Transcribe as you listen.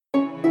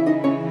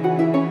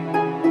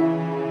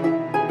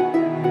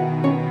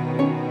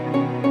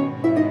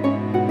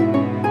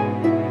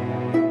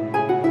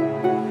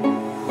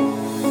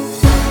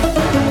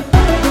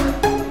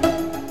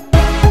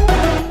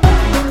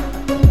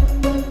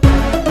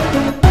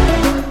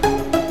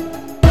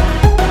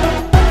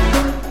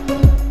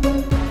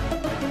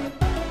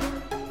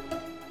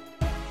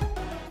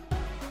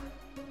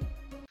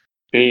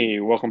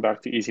welcome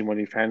back to Easy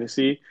Money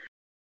Fantasy.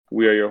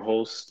 We are your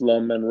hosts,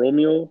 Lum and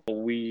Romeo.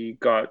 We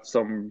got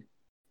some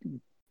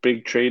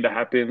big trade that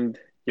happened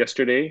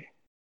yesterday.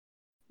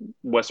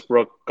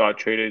 Westbrook got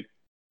traded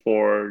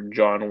for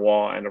John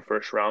Wall and a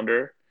first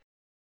rounder.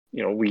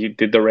 We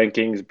did the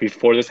rankings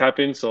before this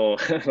happened, so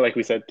like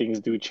we said, things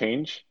do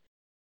change.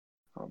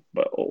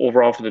 But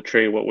overall, for the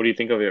trade, what do you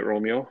think of it,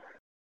 Romeo?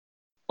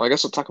 Well, I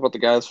guess we'll talk about the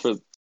guys for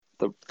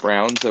the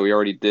Browns that we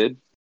already did.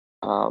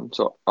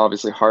 So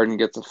obviously Harden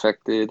gets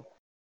affected,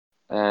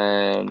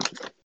 and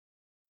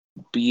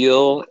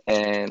Beal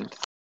and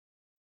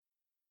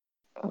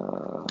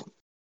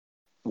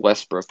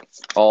Westbrook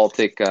all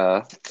take.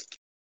 I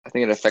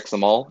think it affects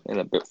them all in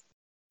a bit.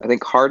 I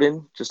think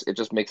Harden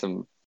just makes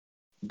him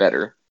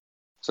better,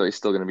 so he's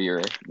still going to be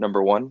your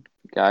number one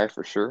guy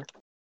for sure.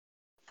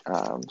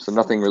 So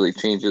nothing really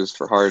changes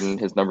for Harden.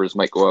 His numbers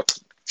might go up.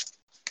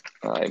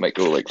 He might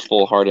go like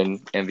full Harden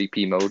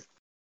MVP mode,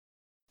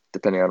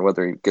 depending on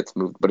whether he gets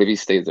moved. But if he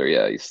stays there,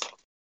 yeah,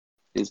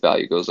 his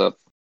value goes up.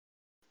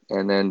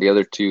 And then the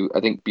other two,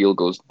 I think Beal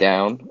goes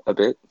down a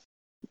bit,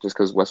 just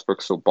because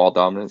Westbrook's so ball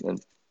dominant,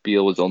 and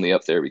Beal was only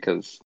up there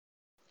because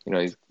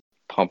he's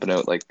pumping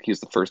out like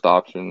he's the first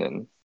option,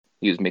 and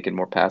he was making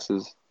more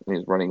passes, and he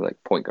was running like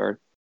point guard.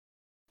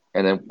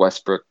 And then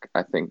Westbrook,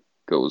 I think,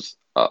 goes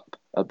up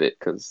a bit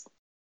because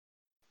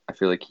I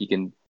feel like he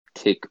can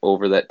take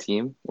over that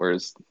team,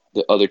 whereas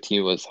the other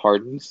team was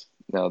Harden's.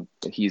 Now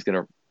he's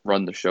gonna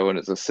run the show, and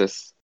his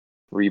assists,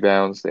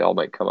 rebounds, they all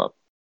might come up.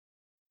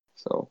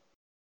 So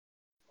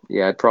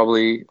yeah,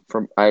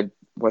 I'd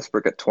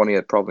Westbrook at 20.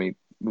 I'd probably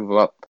move him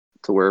up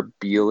to where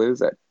Beal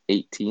is at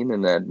 18,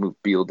 and then move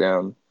Beal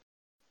down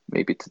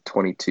maybe to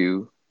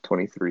 22,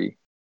 23.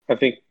 I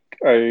think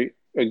I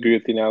agree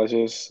with the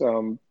analysis.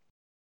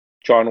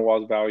 John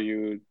Wall's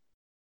value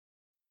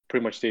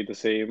pretty much stayed the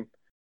same.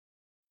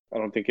 I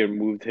don't think it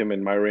moved him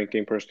in my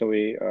ranking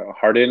personally.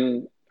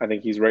 Harden, I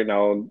think he's right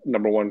now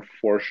number one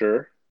for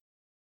sure.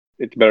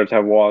 It's better to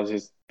have Wall as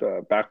his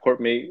backcourt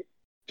mate,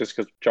 just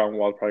because John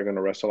Wall's probably going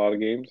to rest a lot of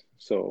games.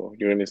 So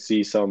you're going to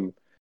see some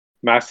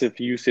massive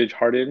usage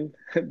Harden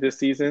this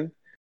season.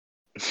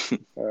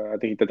 I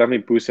think that definitely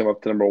boosts him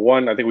up to number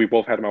one. I think we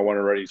both had him at one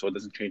already, so it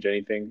doesn't change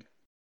anything.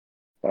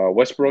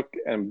 Westbrook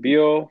and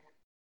Beal.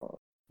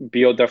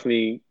 Beal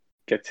definitely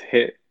gets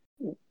hit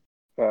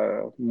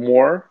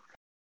more.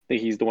 I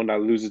think he's the one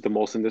that loses the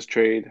most in this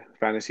trade,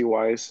 fantasy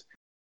wise.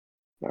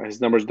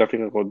 His numbers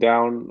definitely going to go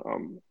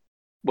down.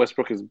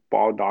 Westbrook is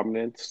ball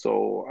dominant,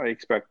 so I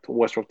expect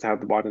Westbrook to have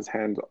the ball in his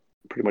hands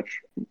pretty much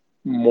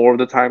more of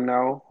the time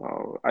now.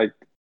 I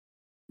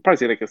probably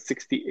say like a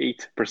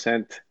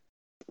 68%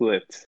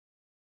 split.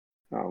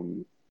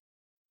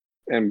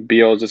 And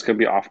Beal is just going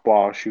to be off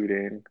ball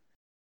shooting.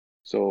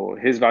 So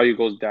his value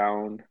goes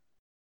down.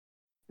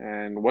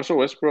 And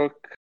Westbrook,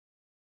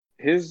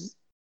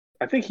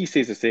 I think he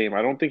stays the same.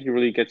 I don't think he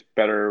really gets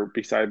better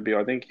beside Beal.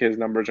 I think his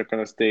numbers are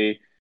going to stay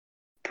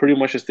pretty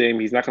much the same.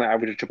 He's not going to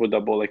average a triple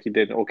double like he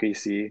did in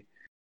OKC,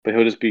 but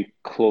he'll just be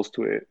close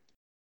to it.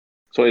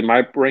 So in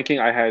my ranking,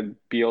 I had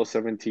Beal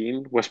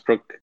 17,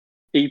 Westbrook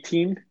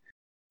 18.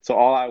 So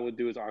all I would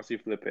do is honestly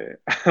flip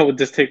it. I would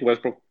just take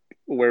Westbrook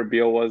where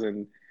Beal was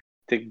and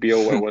take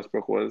Beal where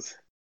Westbrook was.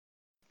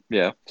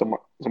 Yeah. So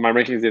my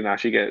rankings didn't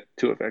actually get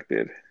too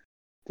affected.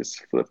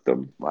 Just flipped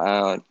them.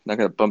 Wow, not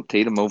gonna bump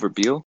Tatum over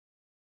Beal?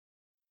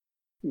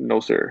 No,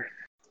 sir.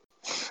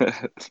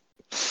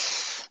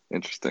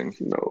 Interesting.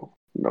 No.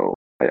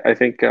 I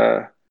think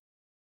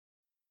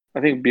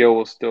Beal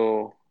will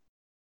still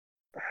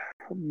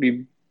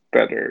be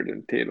better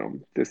than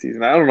Tatum this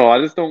season. I don't know. I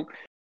don't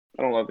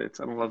love it.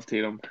 I don't love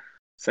Tatum.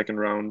 Second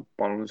round,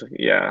 bottom of the second.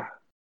 Yeah.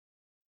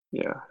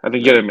 I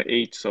think you get him at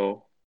 8,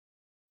 so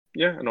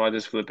yeah, no, I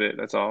just flip it.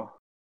 That's all.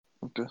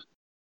 Okay.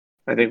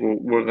 I think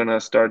we're gonna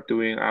start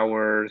doing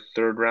our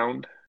third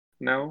round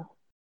now.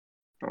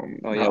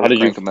 Oh yeah, how we'll did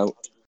you crank them out.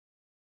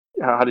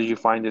 how did you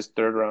find this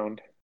third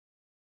round?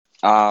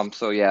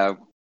 So yeah,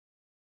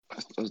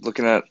 I was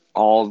looking at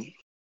probably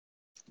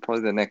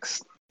the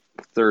next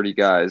 30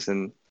 guys,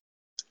 and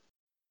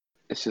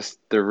it's just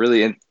they're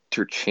really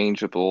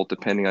interchangeable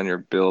depending on your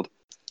build.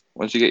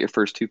 Once you get your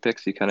first two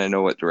picks, you kind of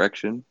know what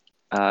direction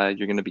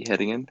you're going to be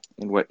heading in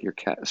and what your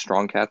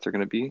strong cats are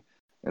going to be,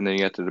 and then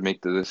you have to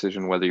make the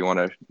decision whether you want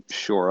to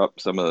shore up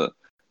some of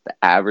the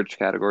average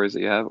categories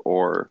that you have,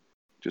 or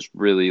just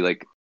really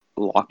like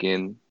lock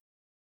in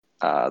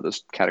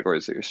those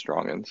categories that you're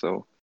strong in.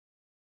 So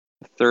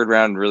the third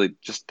round really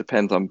just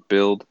depends on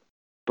build,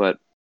 but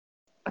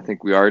I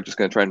think we are just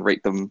going to try and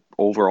rate them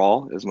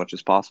overall as much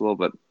as possible.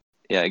 But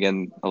yeah,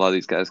 again, a lot of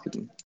these guys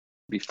can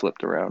be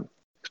flipped around,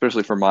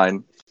 especially for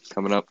mine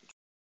coming up.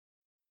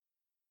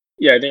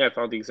 Yeah, I think I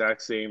found the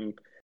exact same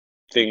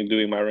thing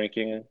doing my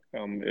ranking.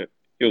 It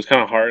was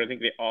kind of hard. I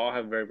think they all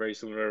have very, very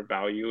similar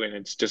value, and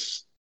it's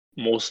just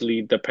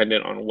mostly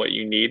dependent on what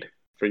you need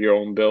for your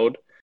own build.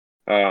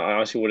 I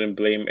honestly wouldn't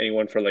blame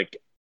anyone for like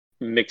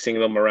mixing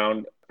them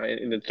around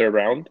in the third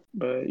round.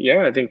 But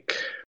yeah, I think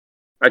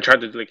I tried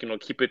to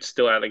keep it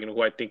still at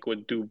who I think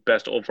would do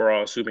best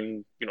overall,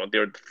 assuming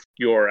they're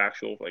your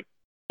actual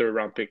third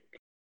round pick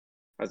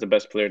as the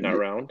best player in that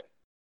round,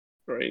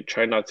 right?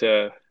 Try not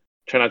to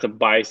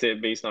bias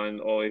it based on,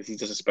 oh, is he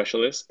just a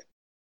specialist?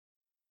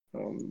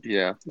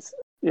 Yeah.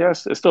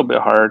 Yes, it's still a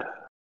bit hard,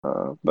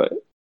 but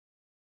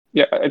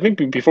yeah, I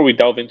think before we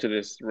delve into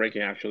this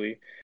ranking, actually,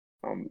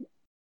 um,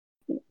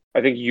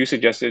 I think you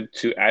suggested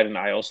to add an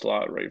IL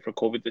slot, right, for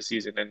COVID this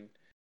season, and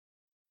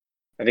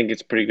I think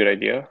it's a pretty good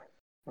idea.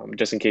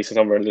 Just in case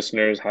some of our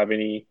listeners have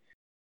any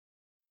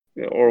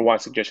or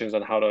want suggestions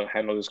on how to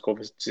handle this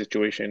COVID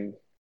situation.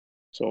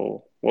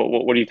 So,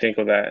 what do you think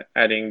of that?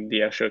 Adding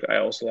the extra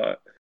IL slot.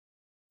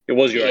 It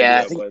was your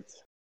Yeah, idea, but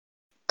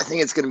I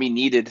think it's going to be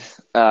needed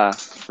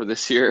for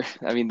this year.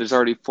 I mean, there's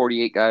already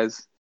 48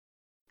 guys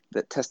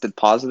that tested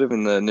positive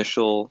in the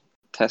initial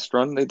test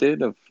run they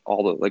did of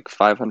all the like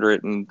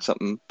 500 and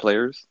something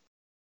players.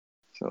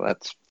 So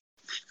that's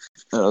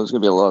there's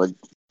going to be a lot of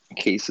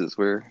cases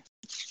where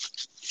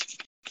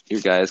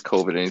your guy has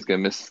COVID and he's going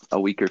to miss a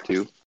week or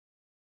two.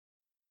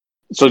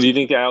 so do you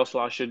think the IL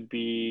slot should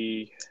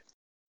be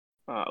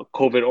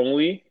COVID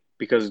only?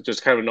 Because there's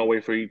kind of no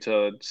way for you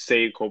to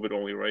say COVID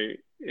only, right?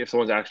 If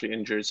someone's actually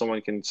injured,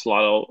 someone can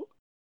slot out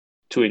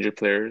two injured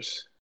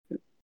players. Or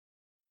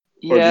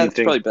do Yeah, you it's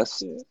think probably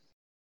best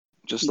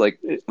just like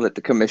let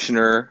the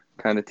commissioner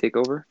kind of take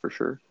over for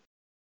sure.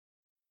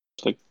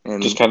 like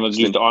just And kind of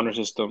use the honor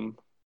system?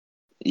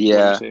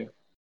 yeah,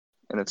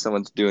 and if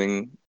someone's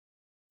doing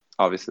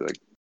obviously like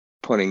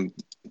putting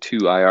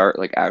two IR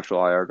like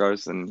actual IR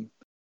guards, then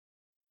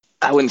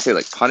I wouldn't say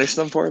like punish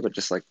them for it, but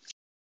just like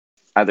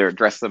either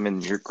address them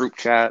in your group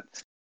chat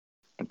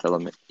and tell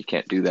them that you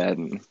can't do that,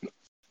 and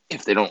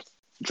if they don't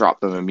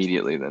drop them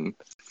immediately, then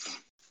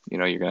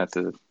you're gonna have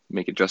to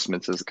make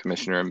adjustments as a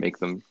commissioner and make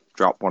them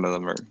drop one of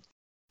them or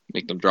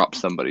make them drop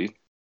somebody.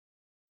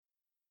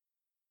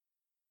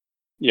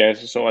 Yeah,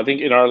 so I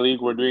think in our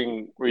league we're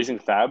using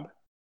Fab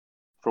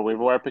for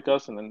waiver wire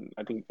pickups, and then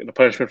I think the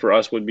punishment for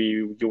us would be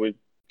you would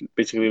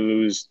basically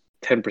lose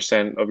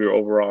 10% of your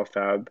overall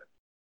Fab,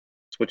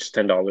 which is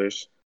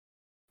 $10,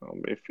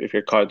 if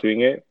you're caught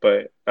doing it.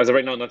 But as of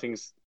right now,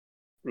 nothing's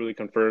really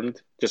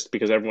confirmed. Just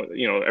because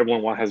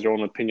everyone has their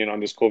own opinion on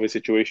this COVID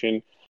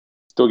situation.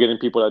 Still getting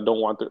people that don't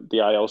want the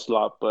IL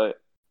slot,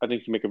 but I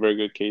think you make a very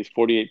good case.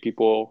 48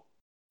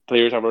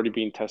 players have already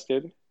been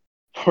tested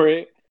for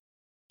it,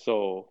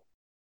 so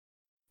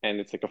and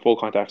it's like a full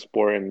contact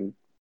sport, and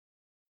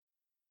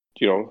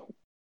you know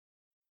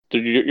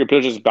your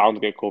players just bound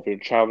to get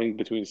COVID, traveling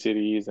between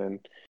cities and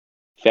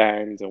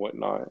fans and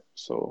whatnot.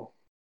 So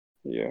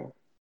yeah,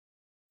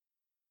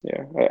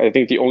 I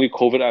think the only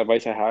COVID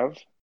advice I have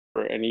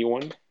for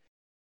anyone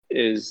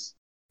is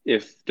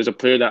if there's a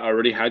player that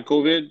already had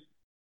COVID,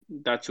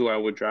 that's who I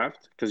would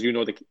draft because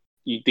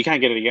they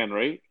can't get it again,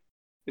 right?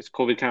 Is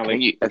COVID kind of I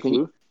think like you, the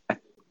flu?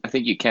 I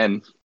think you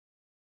can.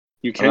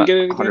 You I'm can not get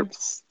it again.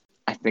 100%.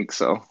 I think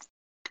so.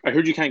 I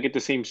heard you can't get the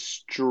same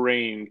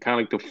strain, kind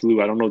of like the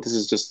flu. I don't know if this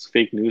is just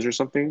fake news or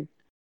something.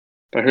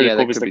 But I heard Yeah, that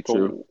that COVID's could be like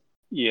true.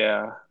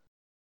 yeah,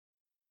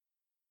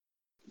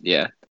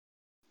 Yeah,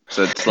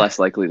 so it's less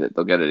likely that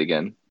they'll get it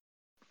again,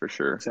 for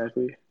sure.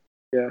 exactly.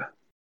 Yeah,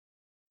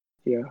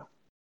 yeah.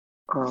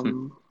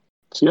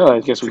 So yeah, I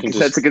guess we can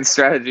That's a just. good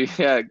strategy.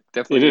 Yeah,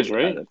 It is definitely.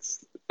 right.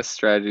 That's a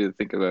strategy to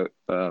think about.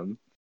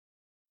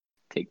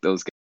 Take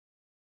those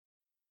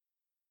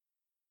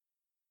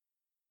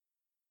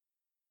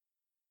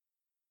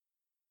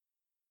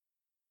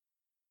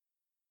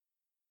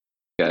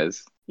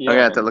guys. I'm gonna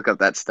Yeah, have to look up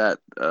that stat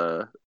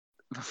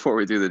before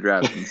we do the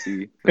draft and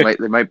see.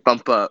 They might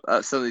bump up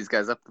some of these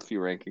guys up a few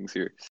rankings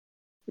here.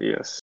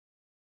 yes,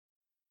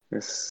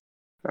 yes.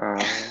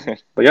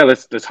 But yeah,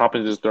 let's hop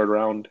into this third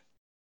round.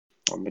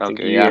 I think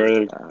Okay, yeah.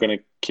 you're gonna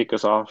kick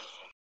us off.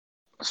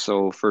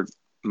 So for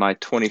my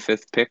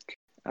 25th pick,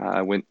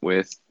 I went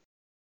with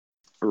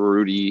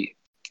Rudy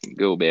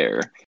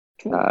Gobert.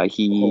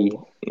 He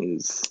Oh,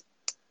 is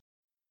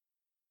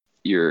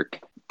your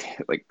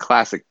like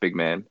classic big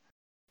man.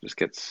 Just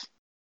gets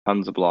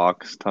tons of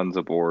blocks, tons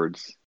of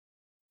boards.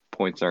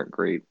 Points aren't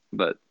great,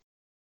 but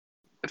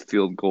the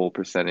field goal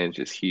percentage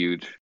is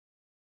huge.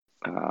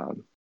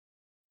 Um,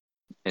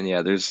 and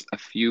yeah, there's a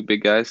few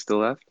big guys still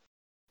left,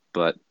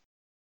 but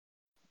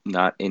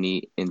not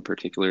any in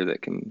particular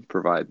that can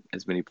provide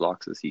as many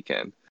blocks as he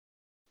can.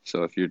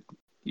 So if you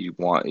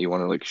want to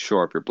like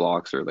shore up your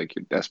blocks or like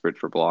you're desperate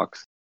for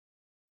blocks,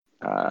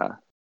 uh,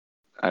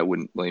 I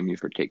wouldn't blame you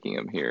for taking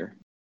him here.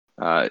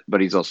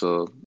 But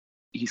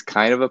he's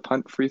kind of a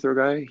punt free throw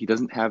guy. He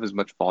doesn't have as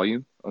much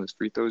volume on his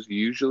free throws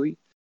usually,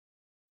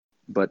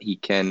 but he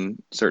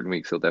can certain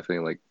weeks he'll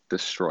definitely like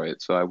destroy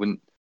it. So I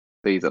wouldn't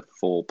say he's a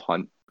full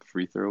punt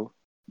free throw,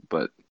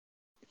 but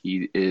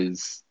he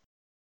is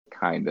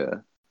kind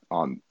of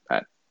on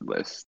that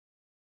list.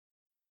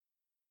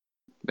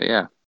 But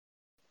yeah,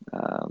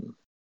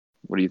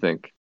 what do you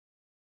think?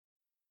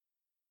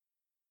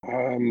 I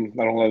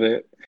don't love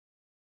it.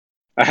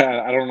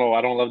 I don't know.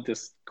 I don't love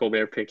this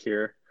Gobert pick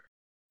here.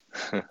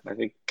 I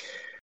think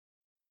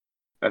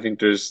I think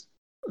there's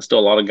still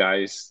a lot of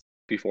guys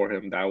before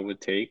him that I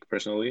would take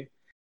personally.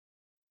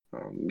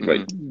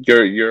 But Mhm.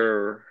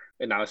 your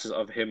analysis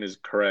of him is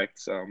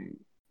correct,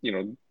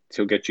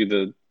 he'll get you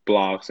the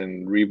blocks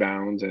and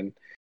rebounds and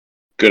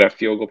good at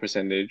field goal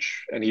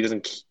percentage, and he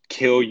doesn't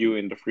kill you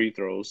in the free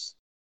throws.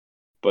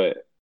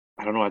 But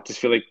I don't know. I just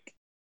feel like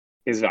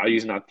his value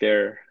is not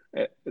there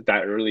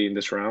that early in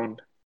this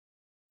round.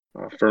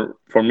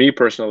 For me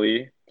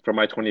personally, for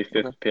my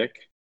 25th pick,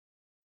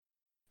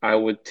 I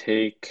would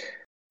take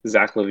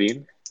Zach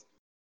LaVine.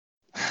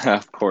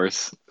 Of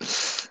course.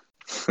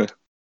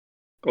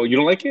 Oh, you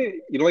don't like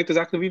it? You don't like the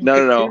Zach LaVine No,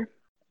 pick no, here?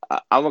 no.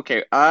 I'm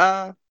okay.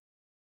 I'm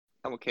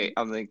okay.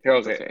 I'm like, Here,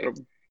 it's okay.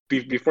 okay.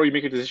 Before you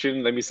make a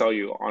decision, let me sell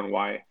you on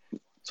why.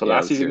 So Yeah,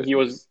 last let's hear season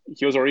it.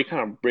 he was already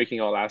kind of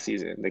breaking out last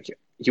season. Like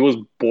he was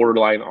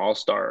borderline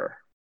all-star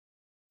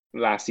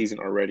last season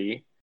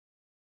already.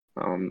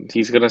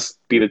 He's gonna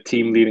be the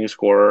team leading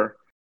scorer.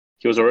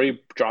 He was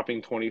already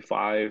dropping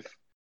 25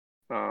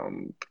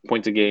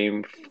 points a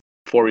game,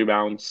 4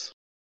 rebounds,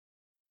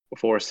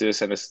 4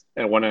 assists, and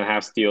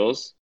 1.5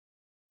 steals.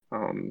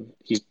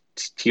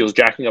 He was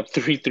jacking up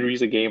 3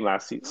 threes a game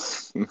last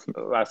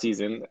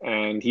season,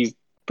 and he's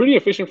pretty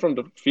efficient from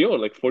the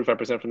field, like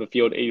 45% from the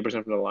field,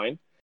 80% from the line.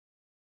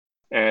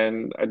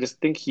 And I just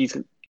think he's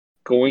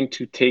going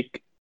to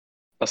take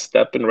a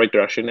step in the right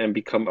direction and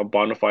become a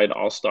bona fide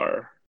all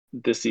star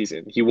this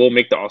season. He will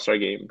make the all star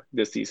game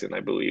this season, I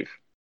believe.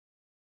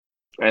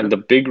 Okay. And the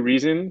big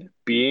reason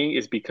being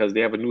is because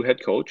they have a new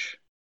head coach,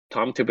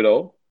 Tom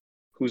Thibodeau,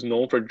 who's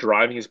known for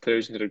driving his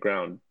players into the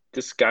ground.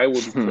 This guy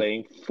will be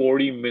playing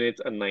 40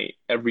 minutes a night,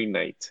 every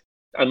night.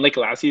 Unlike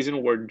last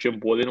season where Jim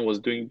Boylan was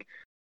doing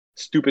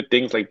stupid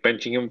things like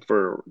benching him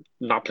for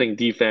not playing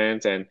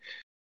defense and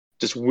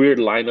just weird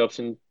lineups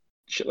and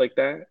shit like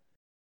that.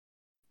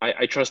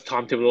 I trust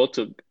Tom Thibodeau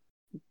to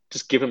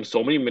just give him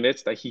so many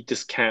minutes that he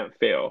just can't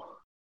fail.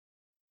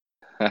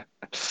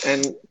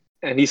 And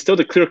he's still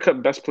the clear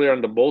cut best player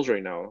on the Bulls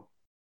right now.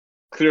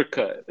 Clear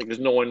cut. Like I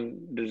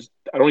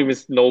don't even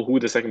know who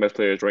the second best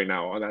player is right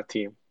now on that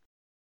team.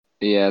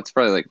 Yeah, it's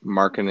probably like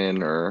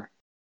Markkanen or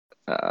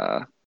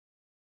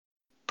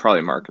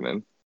probably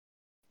Markkanen.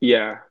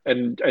 Yeah,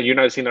 and you're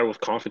not saying that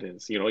with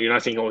confidence. You're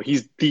not saying, oh,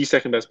 he's the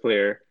second best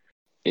player.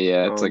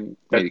 Yeah, it's like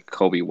That maybe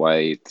Kobe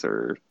White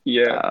or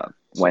yeah.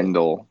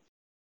 Wendell.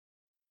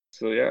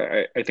 So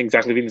yeah, I think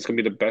Zach LaVine is going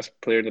to be the best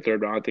player in the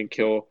third round. I think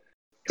he'll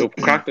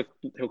crack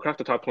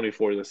the top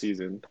 24 this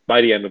season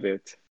by the end of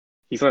it.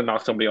 He's going to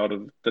knock somebody out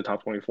of the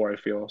top 24. I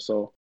feel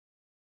so.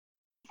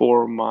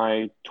 For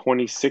my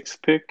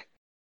 26th pick,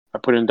 I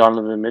put in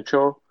Donovan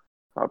Mitchell.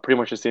 Pretty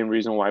much the same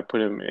reason why I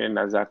put him in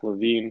as Zach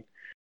LaVine.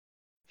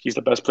 He's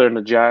the best player in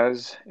the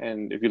Jazz,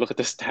 and if you look at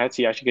the stats,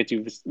 he actually gets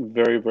you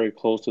very, very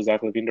close to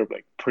Zach LaVine. They're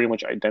like pretty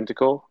much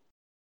identical.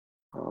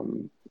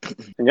 And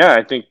yeah,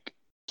 I think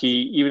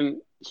he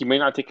may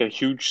not take a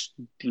huge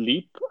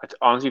leap. I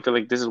honestly feel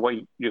like this is what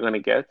you're gonna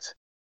get,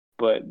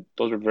 but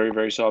those are very,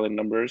 very solid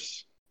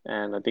numbers,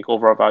 and I think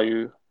overall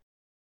value,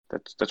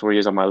 that's where he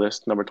is on my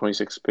list, number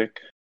 26 pick.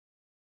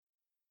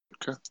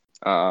 Okay.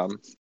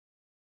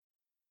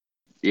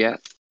 Yeah,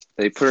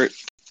 they put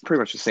pretty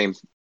much the same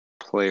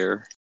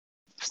player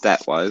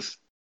stat wise.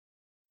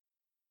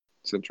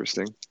 It's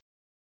interesting.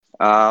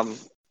 My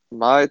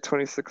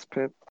 26th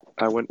pick,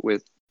 I went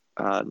with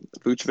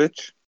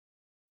Vucevic.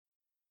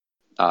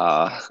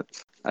 I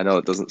know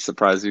it doesn't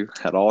surprise you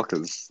at all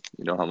because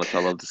you know how much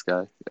I love this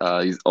guy.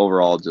 He's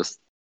overall just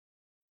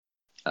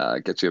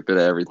gets you a bit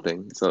of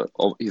everything. So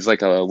he's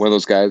like one of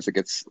those guys that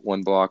gets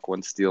 1 block,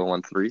 1 steal,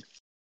 1 3,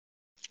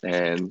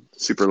 and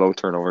super low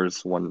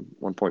turnovers,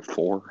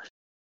 1.4.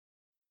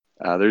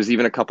 There's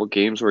even a couple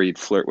games where he'd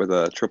flirt with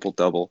a triple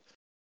double.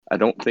 I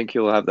don't think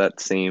he'll have that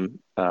same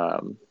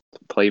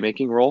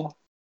playmaking role,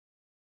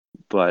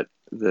 but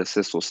the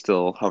assist will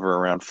still hover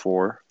around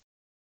 4,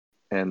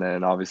 and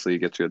then obviously he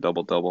gets you a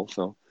double double.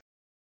 So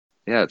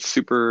yeah, it's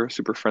super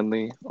super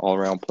friendly all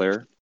around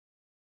player.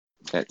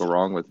 Can't go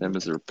wrong with him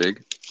as they're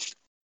big.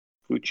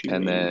 Gucci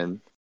And Mane.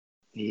 then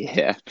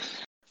yeah,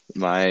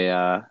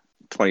 my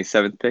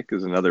 27th pick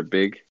is another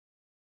big.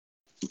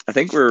 I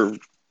think we're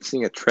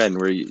seeing a trend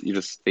where you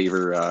just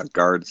favor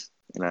guards,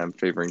 and I'm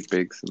favoring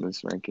bigs in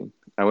this ranking.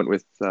 I went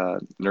with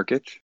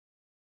Nurkic.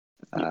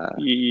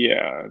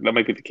 Yeah, that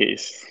might be the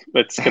case.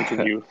 Let's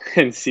continue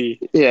and see.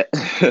 Yeah.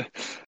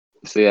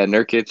 So yeah,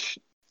 Nurkic,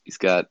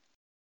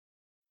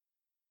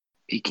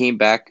 he came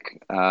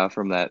back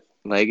from that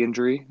leg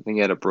injury. I think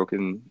he had a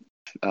broken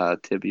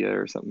tibia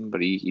or something,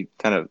 but he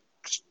kind of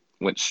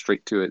went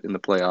straight to it in the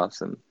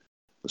playoffs and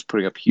was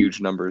putting up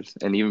huge numbers.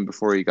 And even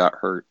before he got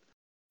hurt,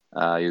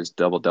 he was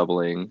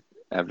doubling,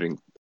 averaging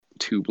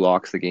 2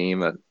 blocks a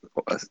game,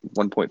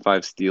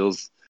 1.5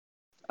 steals.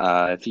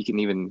 If he can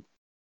even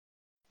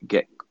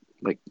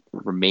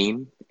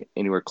remain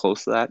anywhere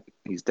close to that,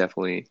 he's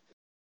definitely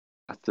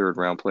a third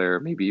round player,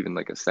 maybe even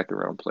like a second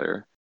round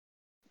player.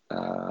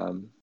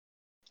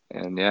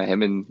 And yeah,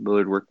 him and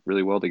Lillard work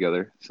really well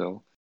together.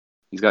 So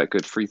he's got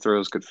good free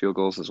throws, good field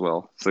goals as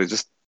well. So he's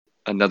just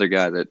another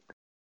guy that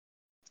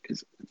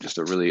is just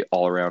a really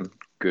all around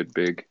good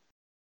big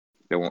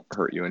that won't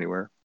hurt you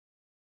anywhere.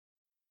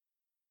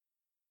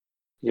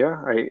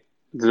 Yeah,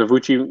 The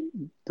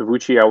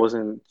Vucci, I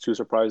wasn't too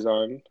surprised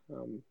on.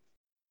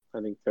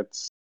 I think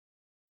that's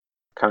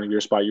kind of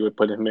your spot you would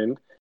put him in.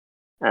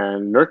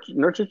 And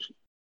Nurkic,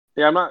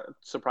 yeah, I'm not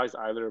surprised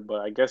either,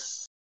 but I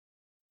guess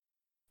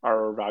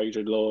our values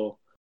are a little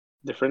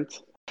different.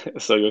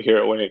 So you'll hear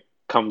it when it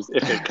comes,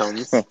 if it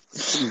comes.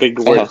 Big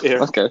word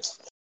if. Okay.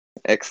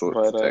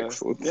 Excellent. But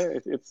Excellent. yeah,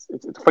 it's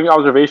a funny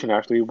observation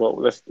actually. But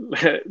let's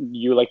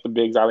you like the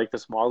bigs, I like the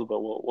smalls, but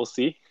we'll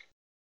see.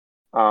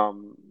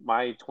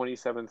 My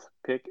 27th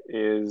pick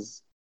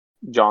is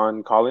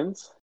John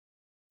Collins.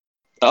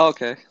 Oh,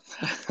 okay.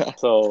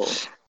 So,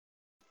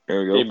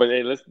 There we hey, go. but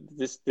hey,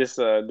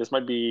 this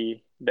might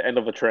be the end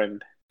of a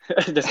trend.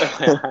 Just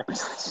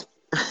FYI.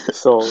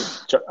 So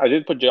I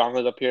did put John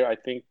Collins up here. I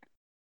think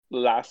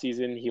last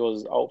season he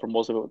was out for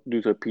most of it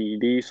due to a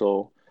PED.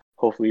 So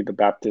hopefully the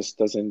Baptist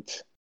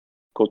doesn't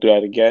go through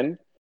that again.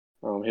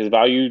 His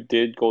value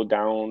did go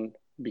down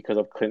because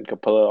of Clint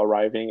Capella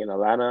arriving in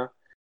Atlanta,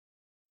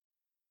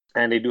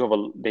 and they do have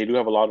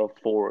a lot of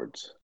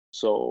forwards.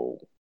 So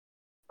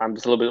I'm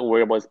just a little bit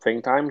worried about his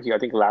playing time. I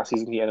think last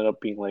season he ended up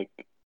being like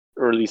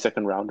early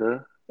second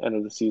rounder, end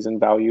of the season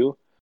value,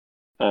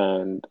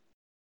 and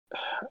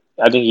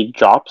I think he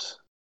drops.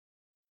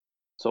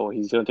 So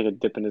he's gonna take a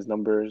dip in his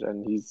numbers,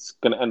 and he's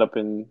gonna end up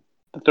in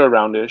the third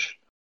roundish.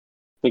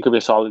 I think he'll be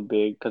a solid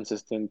big,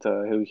 consistent.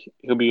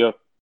 He'll be a.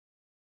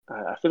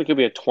 I feel like he'll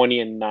be a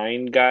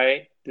 20-9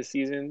 guy this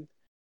season.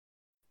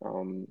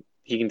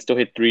 He can still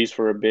hit threes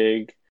for a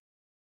big.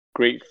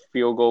 Great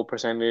field goal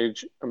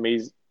percentage.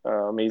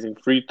 Amazing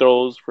free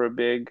throws for a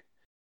big,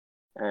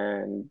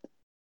 and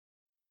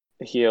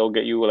he'll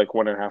get you like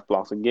 1.5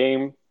 blocks a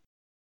game.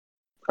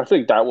 I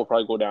think that will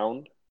probably go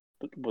down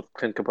with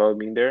Clint Capella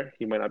being there.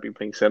 He might not be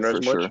playing center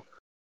as For much. sure.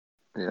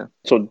 Yeah.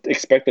 So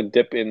expect a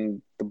dip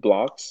in the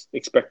blocks.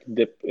 Expect a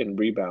dip in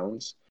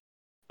rebounds.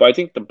 But I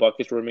think the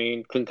buckets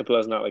remain. Clint Capella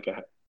is not like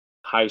a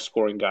high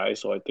scoring guy,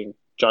 so I think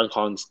John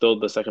Collins still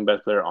the second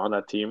best player on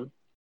that team.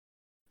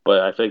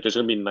 But I feel like there's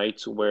gonna be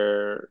nights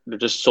where they're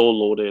just so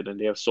loaded and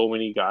they have so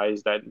many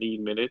guys that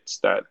need minutes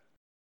that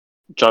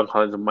John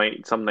Collins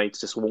might some nights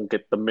just won't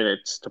get the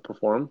minutes to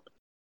perform,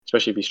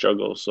 especially if he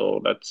struggles.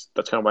 So that's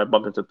kind of why I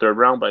bumped into third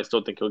round, but I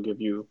still think he'll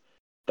give you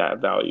that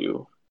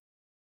value.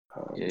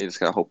 Yeah, you just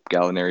gotta hope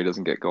Gallinari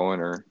doesn't get going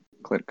or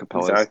Clint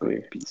Capella is the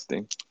Exactly. beast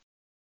thing.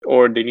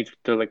 Or they need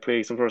to like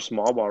play some sort of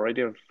small ball, right?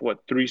 They have what,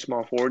 three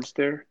small forwards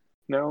there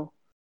now,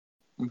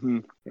 Mm-hmm.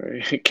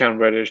 right? Cam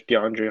Reddish,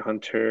 DeAndre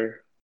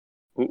Hunter.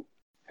 Who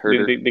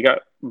Herder. they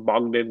got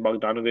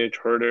Bogdanovich,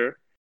 Herder.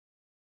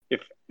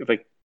 If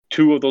like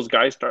two of those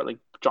guys start like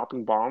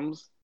dropping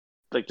bombs,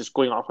 like just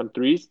going off on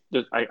threes,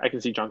 I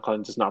can see John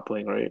Collins just not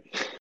playing, right.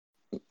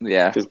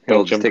 Yeah, Just he'll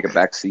bench just him. take a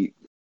back seat.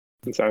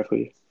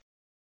 Exactly.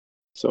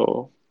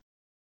 So,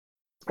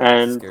 That's a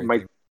and scary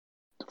thing.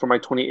 for my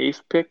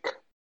 28th pick,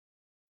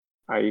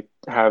 I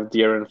have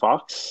De'Aaron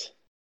Fox.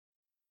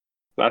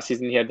 Last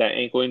season he had that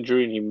ankle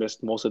injury and he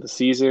missed most of the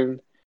season,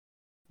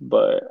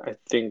 but I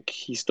think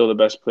he's still the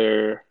best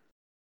player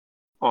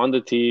on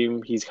the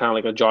team. He's kind of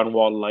like a John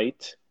Wall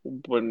light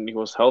when he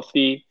was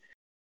healthy.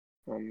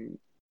 Um,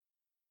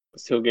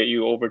 He'll get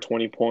you over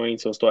 20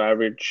 points. He'll still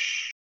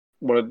average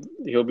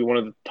he'll be one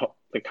of the top,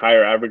 like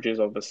higher averages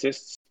of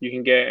assists you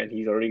can get, and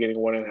he's already getting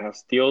 1.5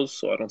 steals,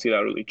 so I don't see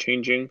that really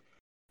changing.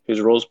 His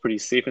role's pretty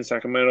safe in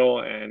Sacramento,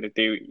 and if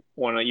they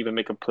want to even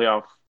make a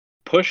playoff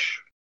push,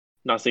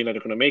 not saying that they're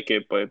going to make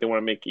it, but if they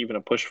want to make even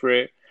a push for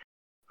it,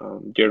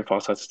 De'Aaron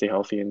Fox has to stay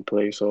healthy and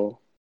play. So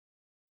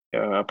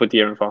yeah, I put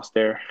De'Aaron Fox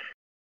there.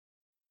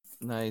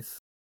 Nice.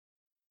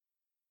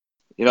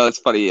 You know, it's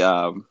funny.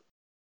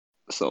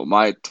 So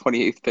my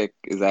 28th pick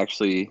is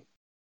actually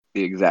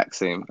the exact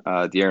same.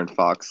 De'Aaron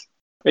Fox.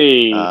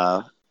 Hey,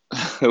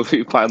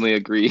 We finally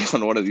agree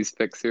on one of these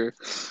picks here.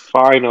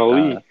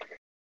 finally.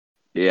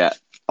 Yeah,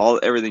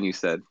 everything you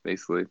said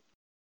basically.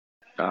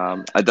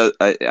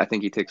 I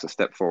think he takes a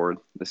step forward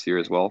this year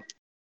as well,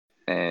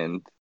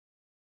 and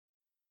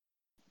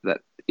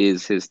that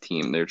is his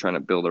team. They're trying to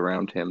build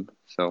around him.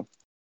 So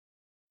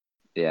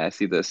yeah, I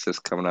see the assists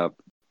coming up.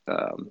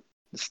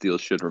 The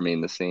steals should remain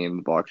the same.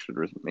 The blocks should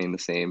remain the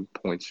same.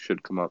 Points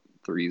should come up.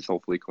 Threes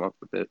hopefully come up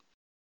with it.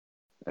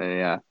 And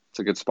yeah, it's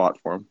a good spot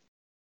for him.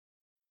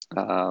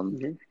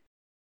 Mm-hmm.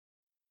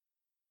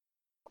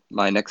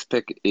 My next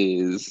pick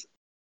is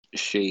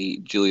Shea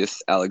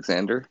Julius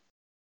Alexander.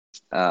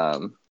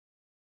 And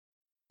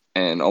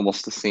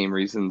almost the same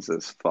reasons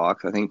as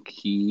Fox. I think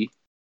he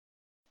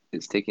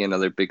is taking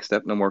another big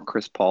step. No more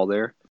Chris Paul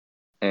there.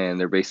 And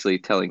they're basically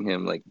telling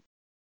him, like,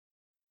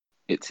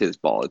 it's his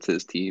ball, it's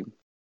his team.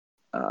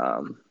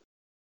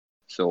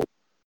 So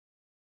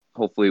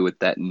hopefully, with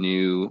that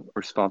new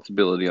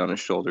responsibility on his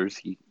shoulders,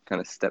 he kind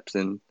of steps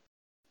in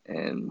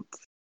and,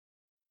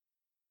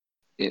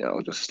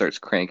 just starts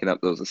cranking up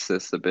those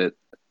assists a bit.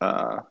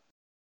 And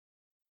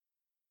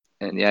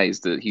yeah, he's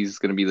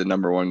going to be the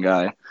number one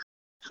guy.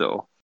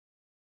 So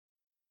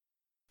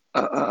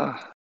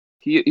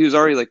he's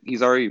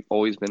already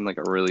always been like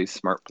a really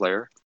smart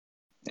player,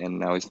 and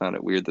now he's found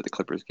it weird that the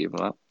Clippers gave him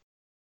up.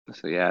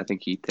 So yeah, I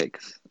think he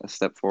takes a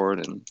step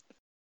forward, and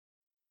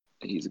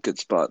he's a good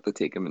spot to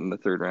take him in the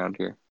third round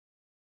here.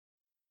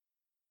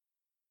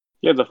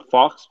 Yeah, the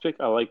Fox pick,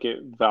 I like it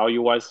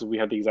value-wise because we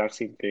had the exact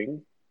same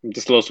thing. I'm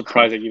just a little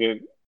surprised that you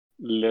didn't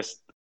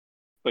list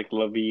like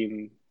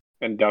Levine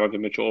and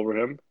Donovan Mitchell over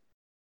him.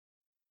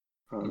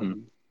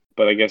 Mhm.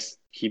 But I guess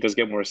he does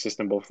get more assists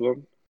than both of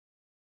them.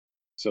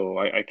 So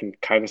I can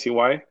kind of see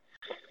why,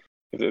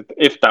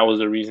 if that was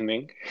the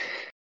reasoning.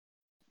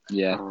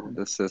 Yeah, Um,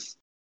 this is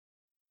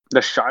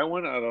the shy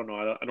one, I don't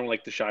know. I don't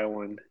like the shy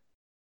one.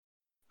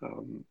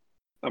 Um,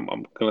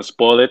 I'm gonna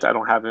spoil it. I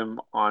don't have him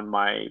on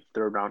my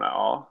third round at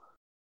all.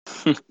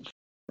 yeah,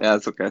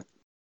 that's okay.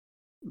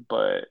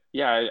 But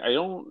yeah, I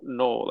don't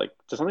know. Like,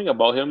 there's something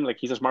about him. Like,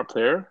 he's a smart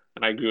player,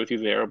 and I agree with you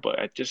there. But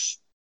I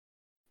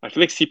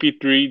feel like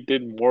CP3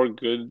 did more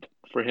good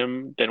for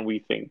him than we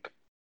think.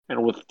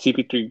 And with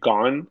CP3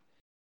 gone,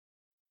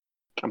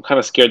 I'm kind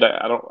of scared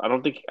that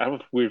I have a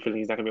weird feeling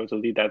he's not gonna be able to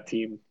lead that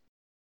team.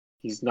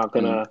 He's not Mm.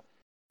 gonna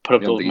put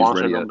up You don't those think he's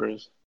monster ready yet?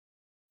 numbers. Mm.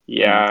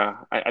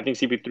 Yeah, I think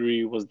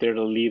CP3 was there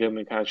to lead him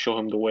and kind of show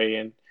him the way,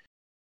 and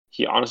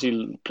he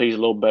honestly plays a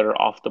little better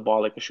off the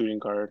ball like a shooting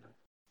guard,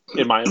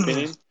 in my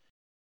opinion.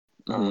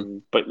 Hmm.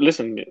 But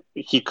listen,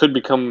 he could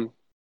become,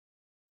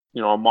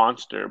 a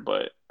monster,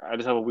 but I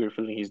just have a weird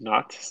feeling he's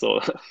not. So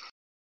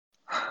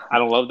I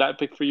don't love that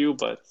pick for you,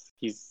 but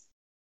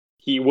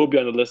he will be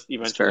on the list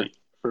That's fair.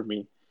 eventually for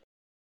me.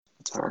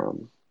 That's fair.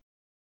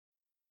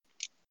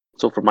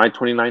 So for my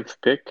 29th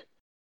pick,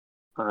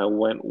 I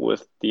went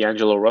with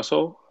D'Angelo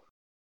Russell.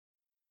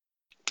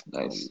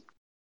 Nice.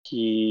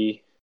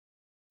 He,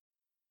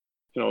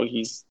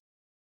 he's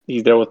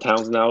there with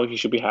Towns now. He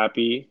should be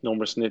happy. No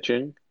more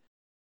snitching.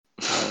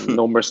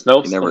 No more You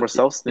no never, more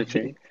self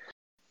snitching.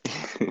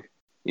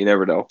 you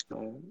never know.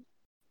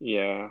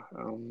 Yeah,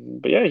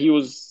 but yeah, he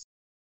was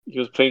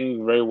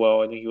playing very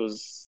well. I think he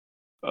was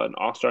an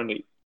All Star in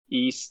the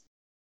East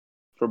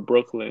for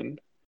Brooklyn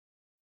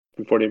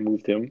before they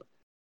moved him.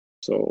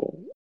 So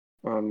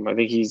I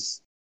think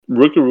he's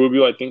Rookie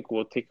Rubio. I think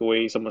will take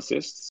away some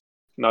assists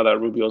now that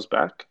Rubio's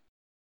back,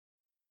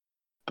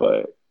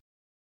 but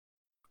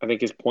I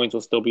think his points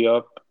will still be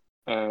up,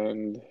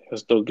 and he'll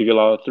still give you a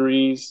lot of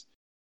threes,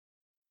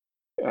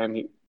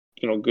 and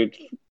good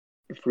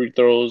free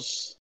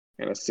throws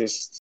and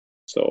assists.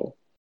 So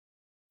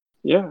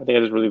yeah, I think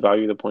I just really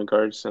value the point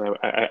guards, and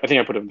I think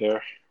I put him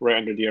there right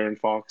under De'Aaron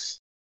Fox.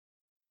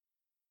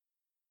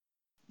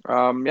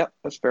 Yeah,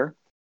 that's fair.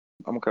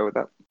 I'm okay with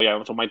that.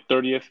 Yeah, so my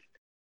 30th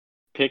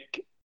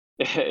pick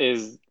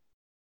is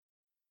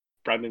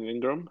Brandon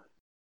Ingram.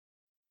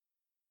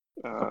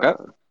 Okay. Uh,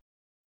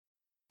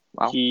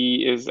 Wow.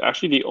 he is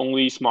actually the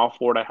only small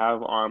forward I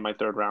have on my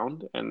third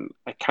round, and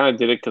I kind of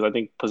did it because I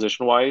think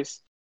position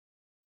wise,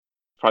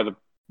 probably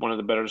one of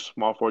the better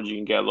small forwards you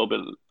can get a little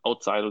bit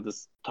outside of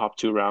this top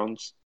two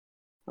rounds.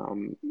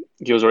 Um,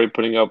 he was already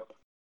putting up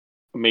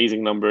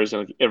amazing numbers,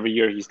 and every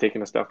year he's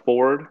taken a step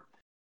forward.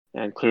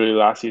 And clearly,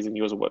 last season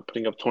he was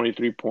putting up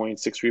 23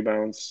 points, 6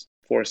 rebounds,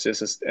 4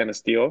 assists, and a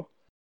steal.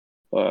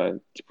 He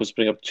was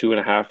putting up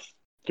 2.5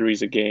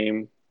 threes a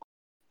game,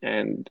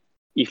 and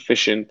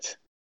efficient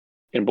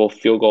in both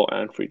field goal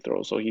and free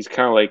throw. So he's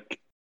kind of like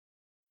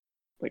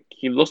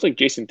he looks like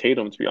Jason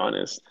Tatum, to be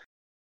honest,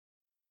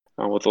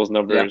 with those Yeah.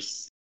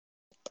 numbers.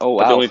 Oh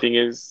But the wow. only thing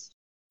is,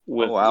 Oh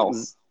with wow.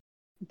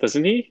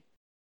 doesn't he?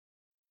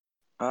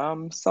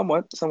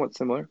 Somewhat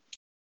similar.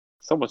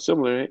 Somewhat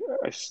similar.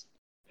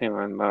 Hang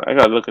on, I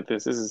gotta look at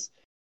this.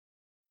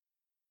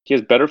 He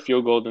has better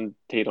field goal than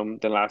Tatum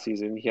than last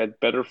season. He had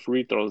better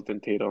free throws than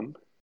Tatum.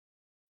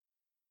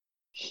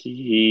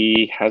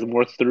 He has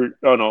more three.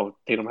 Oh no,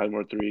 Tatum has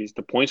more threes.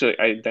 The points are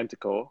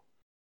identical.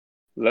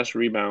 Less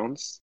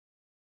rebounds,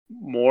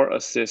 more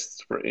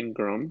assists for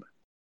Ingram,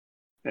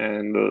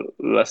 and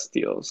less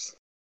steals.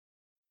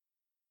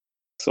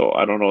 So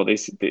I don't know.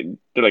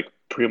 They're like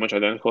pretty much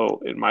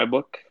identical in my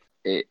book.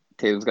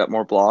 Tatum's got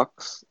more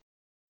blocks.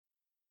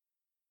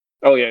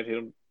 Oh yeah,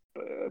 Tatum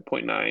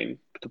 0.9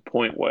 to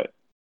point what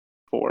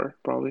 4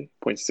 probably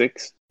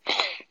 0.6.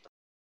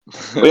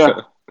 But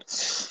yeah,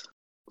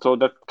 so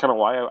that's kind of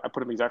why I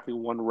put him exactly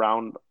one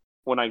round.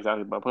 Well, not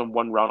exactly, but I put him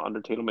one round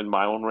under Tatum in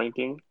my own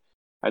ranking.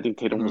 I think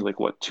Tatum was Mhm. like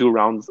what 2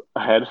 rounds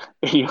ahead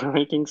in your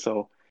ranking.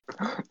 So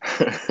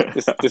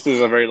this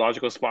is a very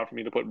logical spot for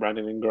me to put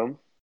Brandon Ingram.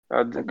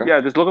 Okay. Yeah,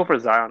 just looking for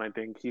Zion. I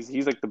think he's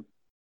like the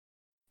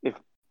if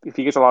if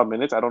he gets a lot of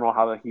minutes, I don't know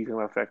how that he's going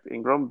to affect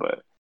Ingram,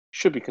 but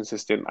should be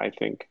consistent. I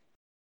think.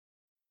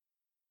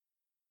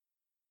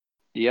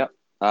 Yep.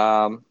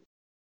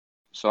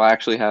 So I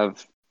actually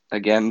have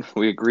again.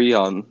 We agree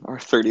on our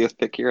 30th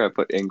pick here. I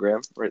put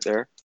Ingram right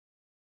there.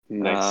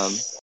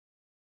 Nice.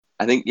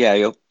 I think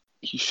yeah,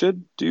 he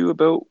should do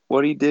about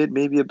what he did,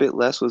 maybe a bit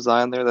less with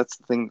Zion there. That's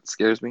the thing that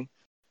scares me.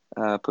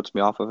 Puts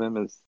me off of him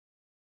is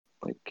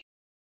like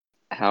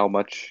how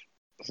much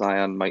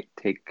Zion might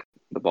take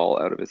the ball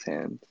out of his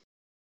hands.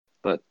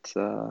 But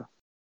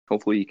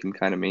hopefully he can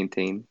kind of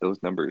maintain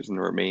those numbers and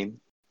remain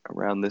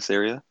around this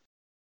area.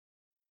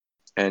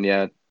 And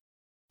yeah,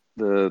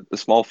 the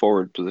small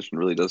forward position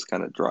really does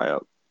kind of dry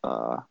up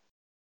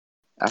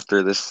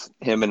after this.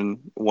 Him and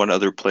one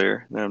other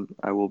player that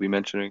I will be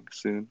mentioning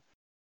soon.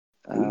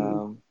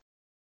 So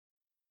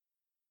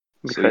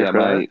yeah,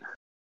 my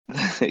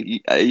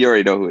you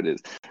already know who it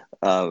is.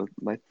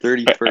 My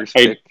 31st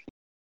pick.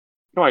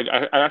 No,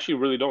 I actually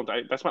really don't.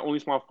 That's my only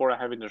small forward I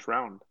have in this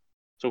round.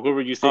 So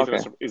whoever you say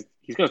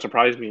he's gonna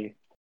surprise me,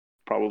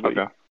 probably.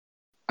 Okay.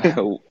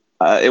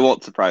 It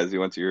won't surprise you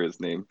once you hear his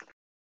name.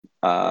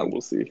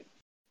 We'll see.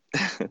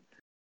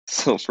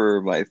 So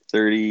for my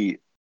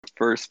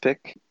 31st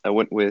pick, I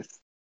went with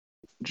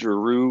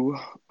Jrue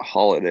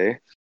Holiday.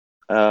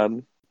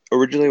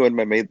 Originally, when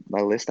I made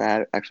my list,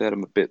 I actually had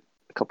him a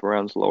couple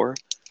rounds lower,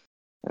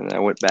 and then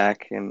I went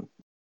back and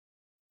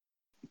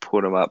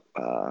put him up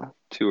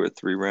 2 or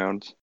 3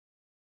 rounds.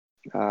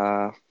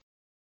 I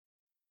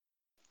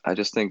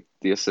just think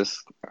the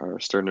assists are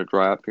starting to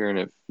dry up here, and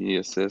if he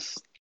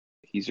assists,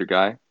 he's your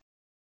guy.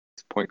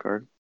 He's a point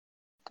guard.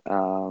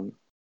 And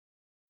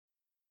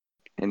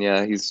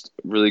yeah, he's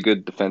really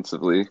good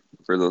defensively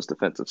for those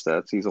defensive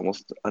stats. He's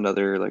almost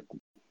another like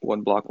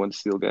 1 block, 1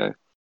 steal guy. And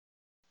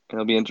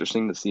it'll be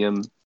interesting to see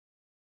him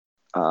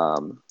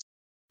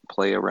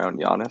play around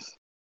Giannis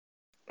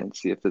and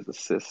see if his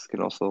assists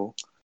can also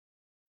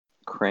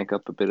crank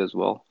up a bit as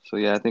well. So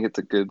yeah, I think it's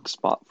a good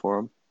spot for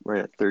him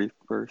right at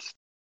 31st.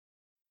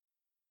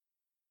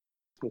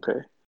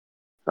 Okay.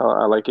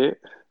 I like it.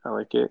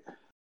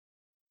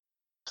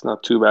 It's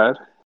not too bad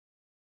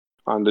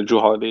on the Jrue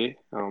Holiday,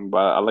 but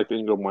I like the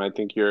Ingram one. I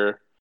think you're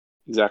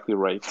exactly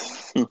right.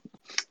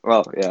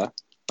 Well, yeah.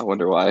 I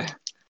wonder why.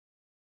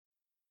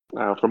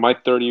 For my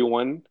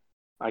 31,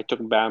 I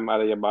took Bam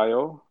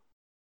Adebayo.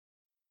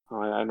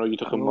 I know you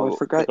took him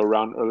like a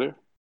round earlier.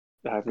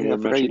 I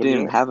forgot you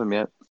didn't have him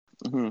yet.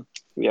 Mm-hmm.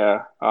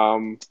 Yeah.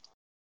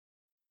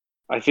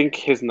 I think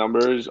his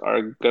numbers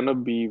are gonna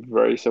be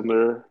very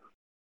similar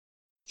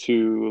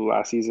to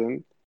last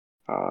season.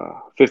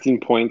 15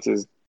 points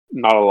is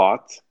not a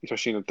lot,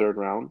 especially in the 3rd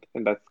round,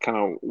 and that's kind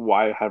of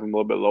why I have him a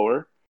little bit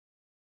lower.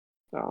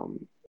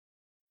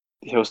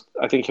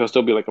 I think he'll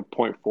still be like a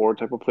point forward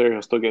type of player.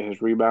 He'll still get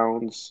his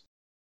rebounds.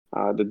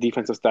 The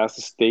defensive stats,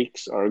 the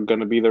stakes are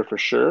gonna be there for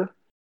sure.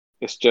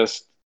 It's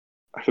just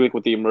I feel like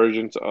with the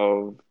emergence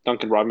of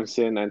Duncan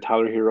Robinson and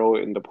Tyler Hero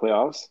in the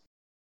playoffs,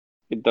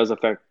 it does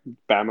affect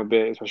Bam a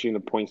bit, especially in the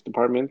points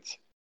department.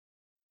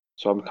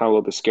 So I'm kind of a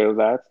little bit scared of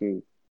that.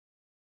 And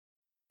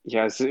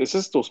yeah, it's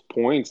just those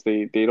points.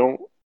 They don't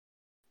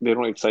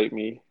excite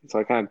me. So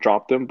I kind of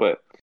dropped him, but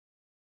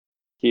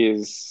he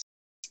is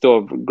still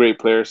a great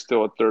player,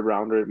 still a 3rd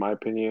rounder in my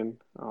opinion.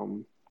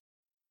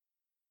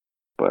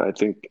 But I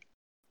think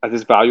at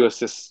this value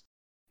assists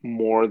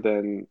more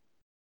than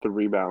the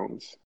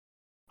rebounds.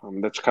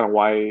 That's kind of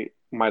why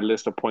my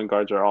list of point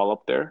guards are all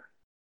up there.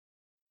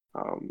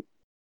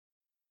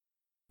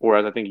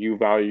 Whereas I think you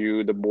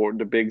value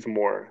the bigs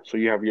more, so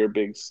you have your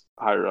bigs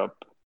higher up.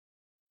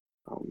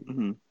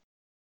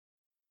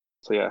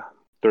 So yeah,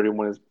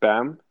 31 is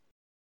Bam,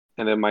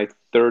 and then my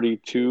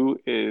 32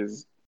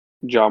 is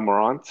Ja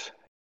Morant.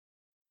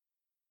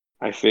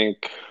 I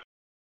think,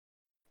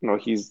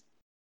 he's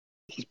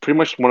pretty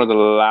much one of the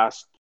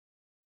last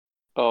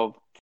of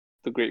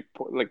the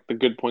the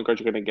good point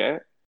guards you're gonna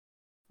get.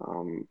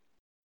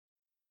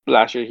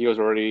 Last year he was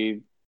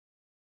already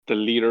the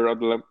leader of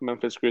the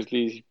Memphis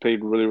Grizzlies. He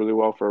played really, really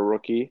well for a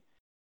rookie.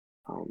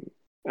 And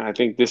I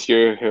think this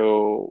year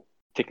he'll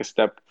take a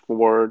step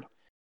forward.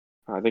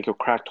 I think he'll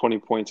crack 20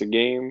 points a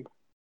game.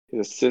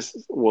 His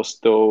assists will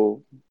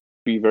still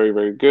be very,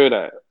 very good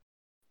at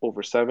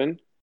over 7.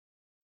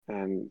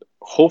 And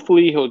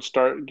hopefully he'll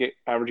start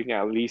averaging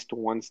at least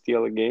 1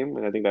 steal a game.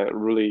 And I think that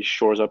really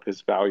shores up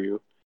his value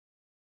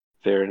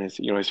there. And his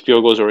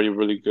field goal is already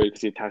really good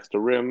because he attacks the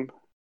rim.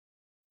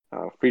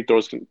 Free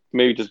throws can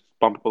maybe just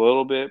bump up a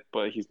little bit,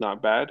 but he's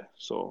not bad.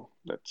 So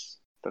that's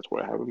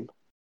where I have him.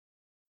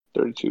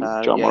 32,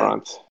 Ja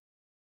Morant.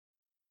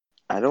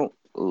 I don't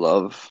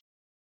love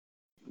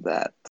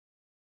that.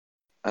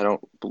 I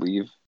don't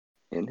believe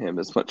in him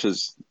as much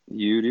as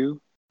you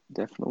do,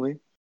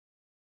 definitely.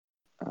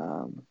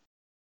 I'm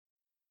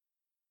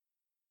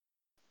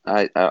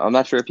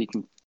not sure if he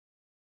can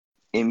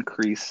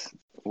increase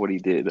what he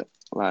did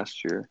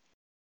last year.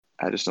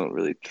 I just don't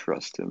really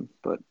trust him,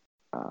 but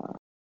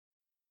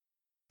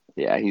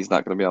yeah, he's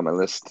not going to be on my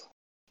list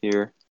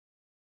here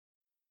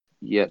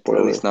yet. Spoiler.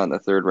 At least not in the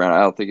 3rd round.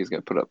 I don't think he's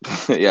going to put up.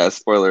 Yeah,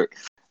 spoiler.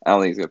 I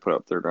don't think he's going to put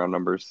up 3rd round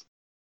numbers.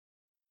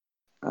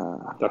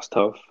 That's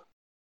tough.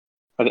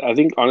 I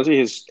think honestly,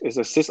 his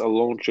assist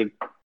alone should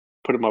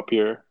put him up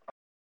here.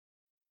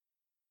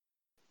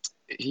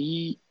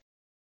 You're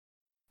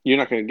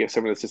not going to get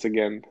 7 assists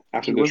again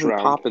after this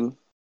round. Popping.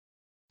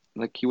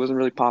 Like he wasn't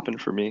really popping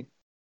for me.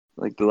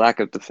 Like the lack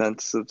of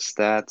defensive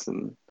stats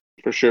and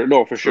for sure.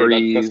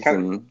 That's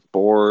kind of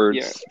boards.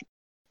 Yeah.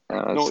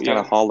 It's kind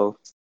of hollow.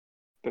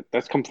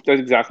 That's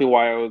exactly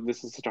why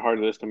this is such a hard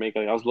list to make.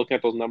 Like I was looking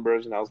at those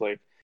numbers and I was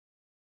like,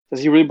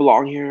 does he really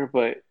belong here?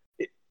 But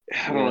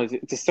I don't know.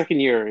 It's a second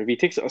year. If he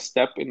takes a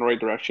step in the right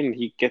direction,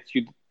 he gets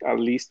you at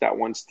least that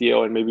one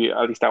steal and maybe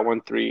at least that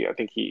 1 3. I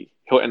think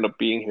he'll end up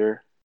being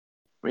here.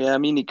 Yeah, I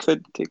mean, he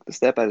could take the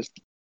step.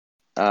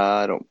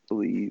 I don't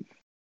believe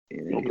I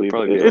don't he'll believe it.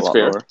 probably be a It's lot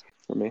fair. lower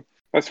for me.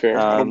 That's fair.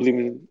 Um,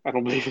 I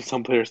don't believe in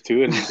some players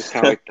too, and it's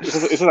kind of like it's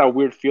just that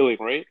weird feeling,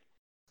 right?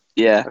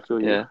 yeah, I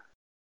feel you. yeah.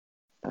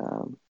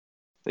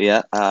 But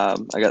yeah, I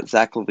got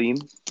Zach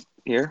LaVine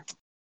here.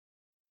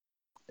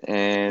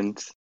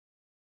 And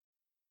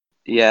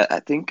yeah, I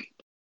think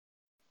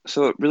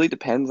so. It really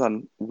depends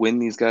on when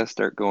these guys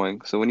start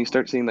going. So when you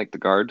start seeing like the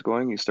guards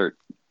going,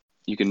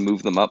 you can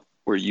move them up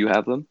where you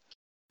have them.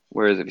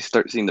 Whereas if you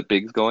start seeing the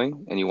bigs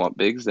going and you want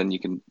bigs, then you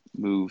can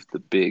move the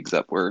bigs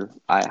up where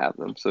I have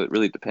them. So it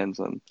really depends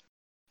on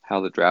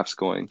how the draft's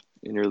going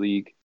in your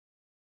league.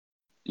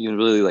 You can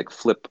really like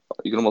flip.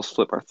 You can almost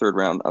flip our third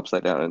round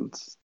upside down, and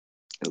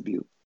it'll be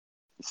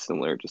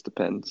similar. It just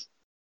depends.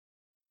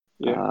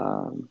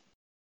 Yeah.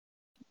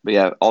 But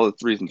yeah, all the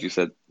reasons you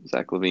said,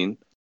 Zach LaVine,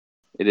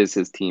 it is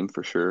his team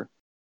for sure.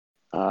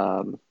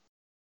 Um,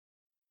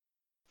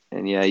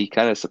 and yeah, he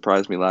kind of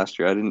surprised me last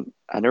year.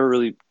 I never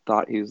really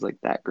thought he was like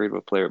that great of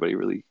a player, but he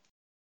really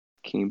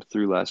came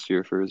through last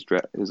year for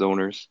his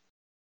owners,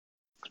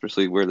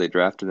 especially where they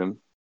drafted him.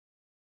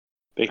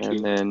 Thank And you.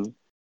 then,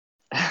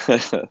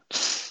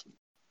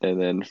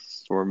 and then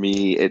for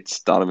me, it's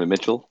Donovan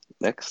Mitchell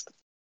next.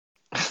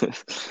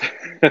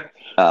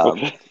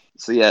 Okay.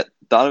 So yeah,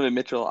 Donovan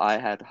Mitchell, I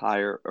had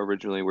higher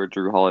originally where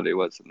Drew Holiday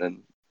was, and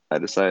then I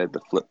decided to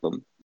flip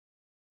them,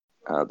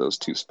 those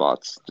two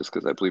spots, just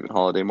because I believe in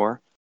Holiday more.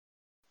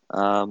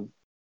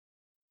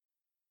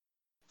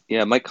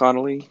 Yeah, Mike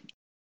Conley,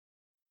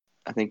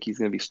 I think he's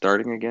going to be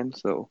starting again,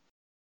 so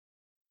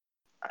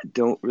I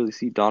don't really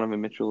see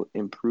Donovan Mitchell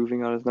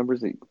improving on his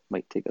numbers. He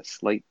might take a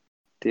slight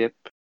dip,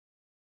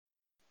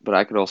 but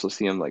I could also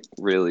see him like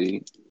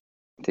really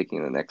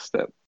taking the next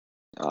step.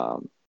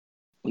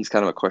 He's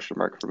kind of a question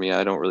mark for me.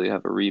 I don't really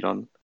have a read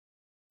on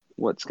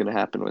what's going to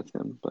happen with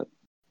him, but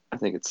I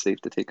think it's safe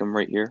to take him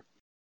right here.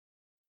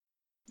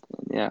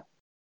 And yeah.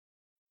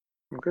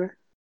 Okay.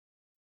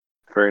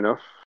 Fair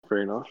enough. Fair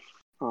enough.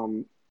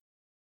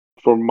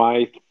 For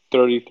my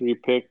 33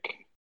 pick,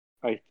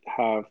 I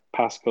have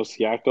Pascal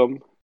Siakam.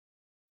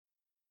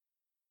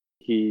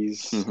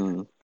 He's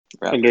Mm-hmm.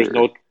 and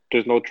Raptor.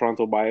 there's no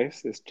Toronto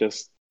bias. It's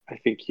just I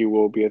think he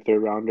will be a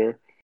third rounder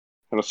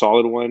and a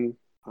solid one.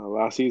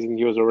 Last season,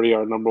 he was already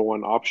our number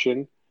one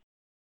option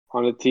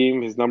on the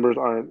team. His numbers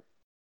aren't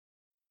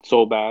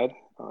so bad.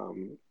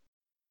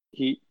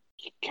 He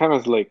kind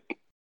of like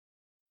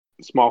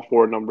small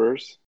forward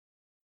numbers,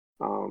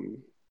 um,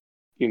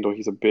 even though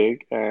he's a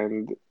big,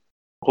 and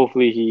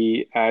hopefully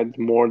he adds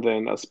more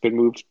than a spin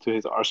move to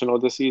his arsenal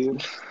this season.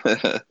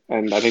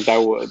 And I think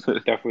that would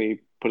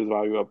definitely put his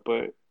value up.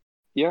 But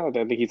yeah, I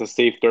think he's a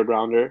safe third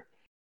rounder.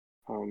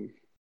 Um,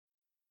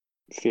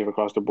 Safe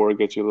across the board,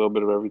 gets you a little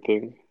bit of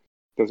everything.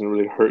 Doesn't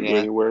really hurt you Yeah,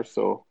 anywhere.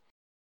 So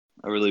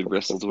I really that's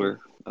wrestled okay. where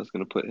I was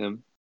going to put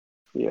him.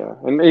 Yeah,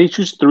 and he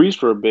shoots threes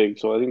for a big,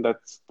 so I think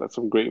that's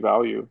some great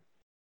value.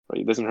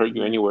 Right, it doesn't hurt you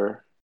Mm-hmm.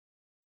 anywhere.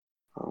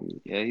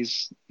 Yeah,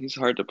 he's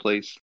hard to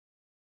place.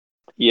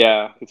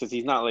 Yeah, it's just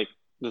he's not like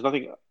there's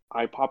nothing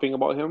eye popping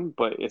about him,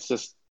 but it's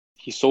just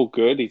he's so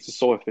good. He's just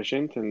so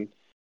efficient, and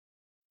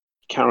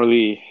you can't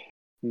really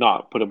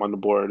not put him on the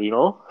board. You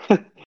know,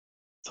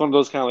 it's one of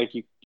those kind of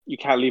like you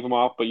can't leave him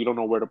off, but you don't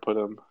know where to put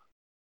him.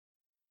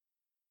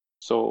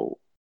 So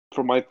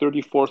for my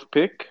 34th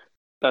pick,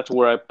 that's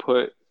where I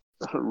put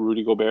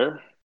Rudy Gobert.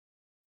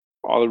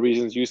 All the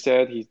reasons you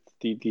said, he's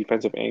the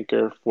defensive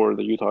anchor for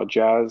the Utah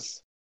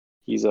Jazz.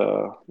 He's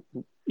a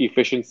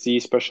efficiency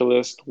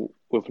specialist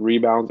with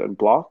rebounds and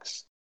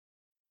blocks.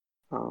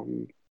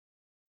 Um,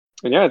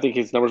 and yeah, I think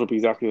his numbers will be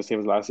exactly the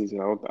same as last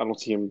season. I don't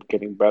see him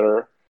getting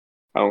better.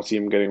 I don't see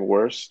him getting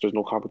worse. There's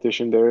no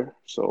competition there,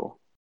 so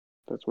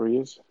that's where he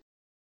is.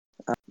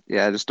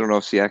 Yeah, I just don't know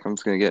if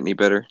Siakam's going to get any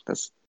better.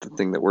 That's the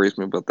thing that worries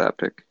me about that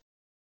pick.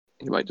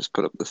 He might just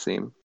put up the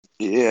same.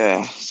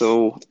 Yeah,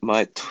 so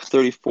my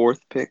 34th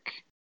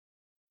pick,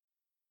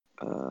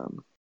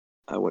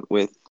 I went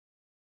with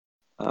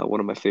one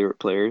of my favorite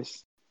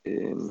players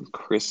in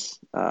Chris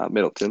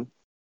Middleton.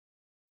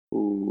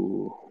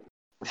 Ooh.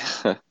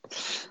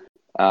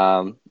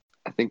 I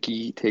think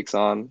he takes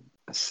on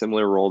a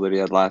similar role that he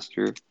had last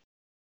year.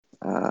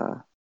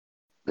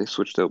 They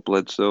switched out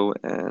Bledsoe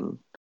and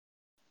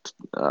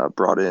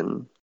brought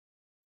in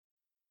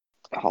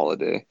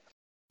Holiday.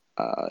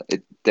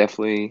 It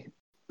definitely.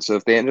 So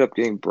if they ended up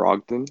getting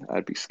Brogdon,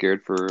 I'd be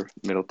scared for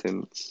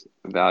Middleton's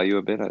value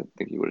a bit. I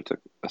think he would have took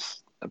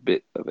a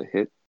bit of a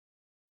hit.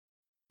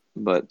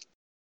 But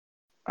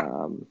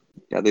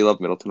yeah, they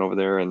love Middleton over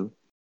there, and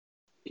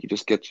he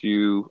just gets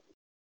you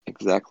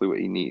exactly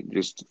what you need.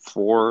 Just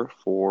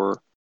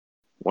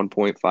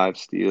 1.5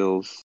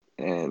 steals,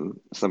 and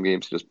some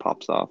games he just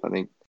pops off. I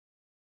think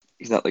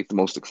he's not like the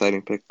most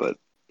exciting pick, but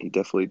he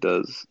definitely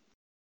does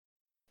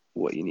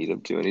what you need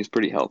him to, and he's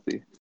pretty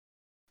healthy.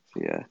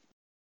 So, yeah.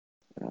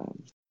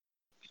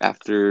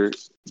 After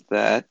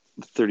that,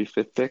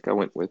 35th pick, I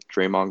went with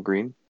Draymond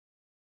Green.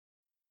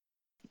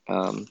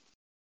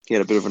 He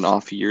had a bit of an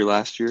off year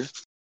last year,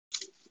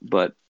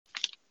 but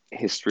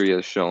history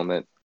has shown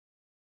that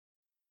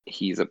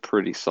he's a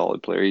pretty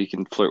solid player. He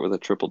can flirt with a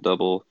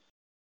triple-double.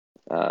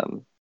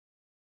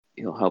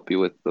 He'll help you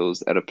with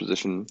those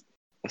out-of-position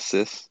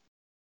assists.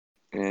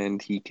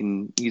 And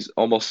he's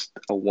almost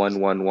a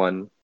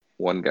 1-1-1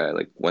 guy,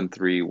 like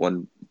 1-3,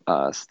 one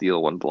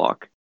steal, one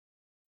block.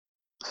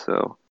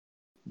 So,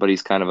 but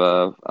he's kind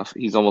of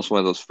he's almost one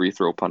of those free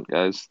throw punt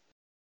guys.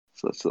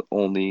 So that's the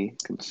only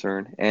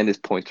concern. And his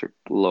points are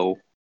low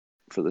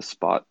for this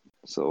spot.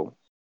 So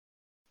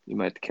you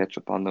might have to catch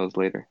up on those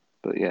later.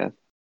 But yeah,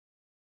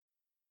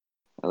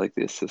 I like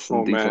the assists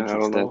and defensive I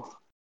don't stats. know.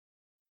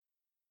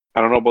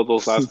 I don't know about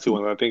those last two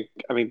ones. I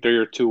think they're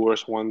your two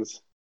worst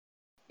ones.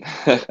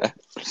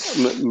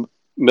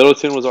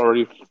 Middleton was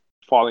already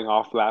falling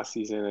off last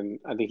season, and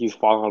I think he's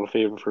falling out of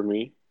favor for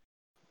me.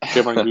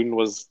 Draymond Green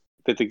was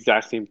the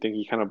exact same thing.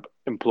 He kind of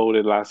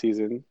imploded last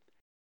season.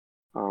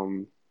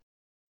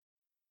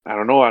 I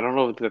don't know. I don't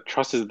know if the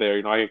trust is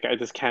there. I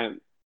just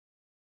can't.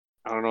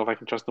 I don't know if I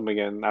can trust them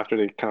again after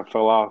they kind of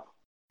fell off.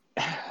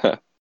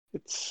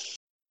 It's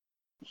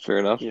fair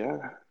enough. Yeah,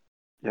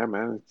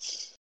 man.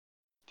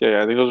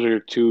 I think those are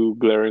your two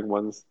glaring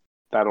ones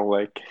that I don't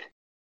like.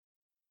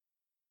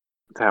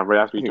 Damn,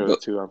 right after each other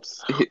too. I'm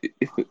so,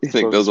 you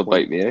think those will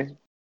bite me, eh?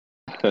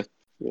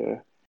 Yeah,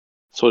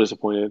 so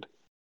disappointed.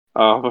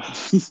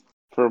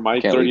 For my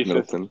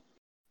 35th,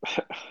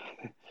 I'm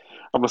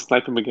gonna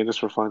snipe him again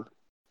just for fun.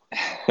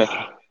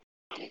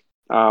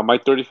 My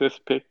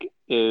 35th pick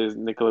is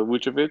Nikola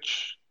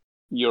Vucevic.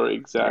 Your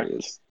exact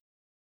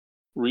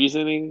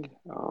reasoning.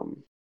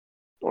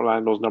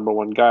 Orlando's number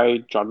one guy,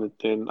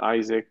 Jonathan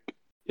Isaac,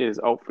 is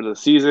out for the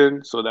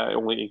season, so that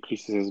only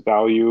increases his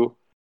value.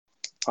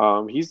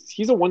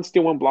 He's a one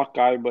steal, one block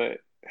guy, but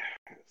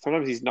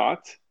sometimes he's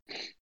not.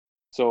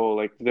 So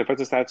like the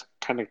defensive stats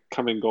kind of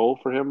come and go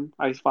for him.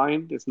 I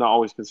find it's not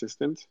always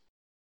consistent.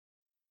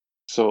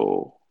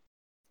 So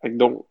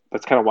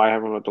that's kind of why I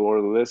have him at the lower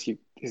of the list.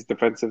 His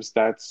defensive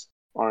stats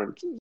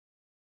aren't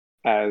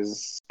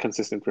as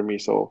consistent for me,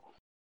 so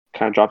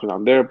kind of dropped it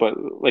on there.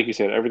 But like you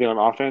said, everything on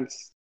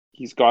offense,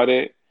 he's got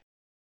it.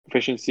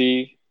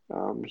 Efficiency,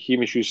 he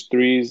even shoots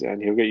threes,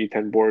 and he'll get you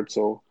 10 boards.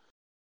 So,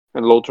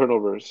 and low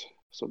turnovers.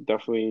 So he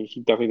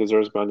definitely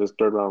deserves to be on this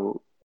third round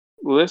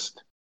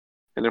list.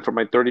 And then for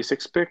my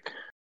 36th pick,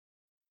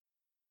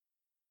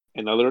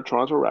 another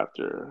Toronto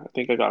Raptor. I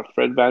think I got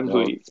Fred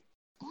VanVleet.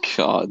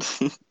 God.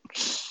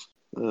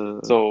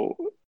 So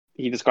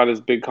he just got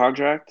his big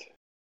contract.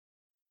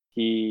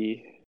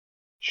 He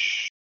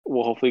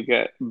will hopefully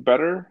get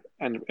better.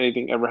 And if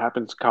anything ever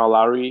happens to Kyle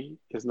Lowry,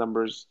 his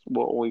numbers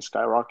will only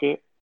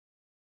skyrocket.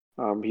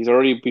 He's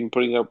already been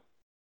putting up,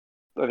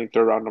 I think,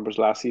 third round numbers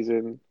last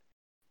season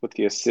with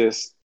the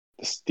assists,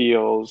 the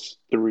steals,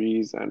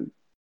 threes, and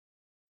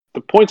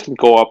the points can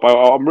go up.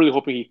 I'm really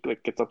hoping he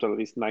gets up to at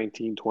least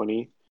 19,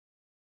 20.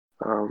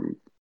 But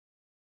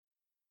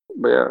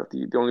yeah,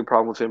 the only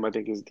problem with him, I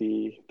think, is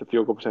the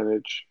field goal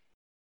percentage.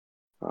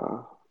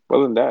 Other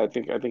than that,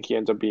 I think he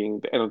ends up being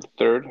the end of the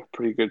third.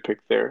 Pretty good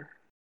pick there,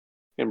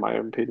 in my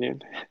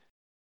opinion.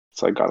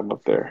 So I got him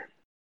up there.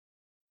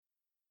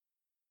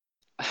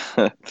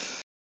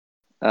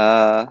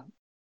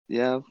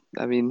 Yeah,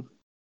 I mean,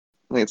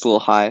 I think it's a little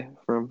high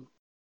for him.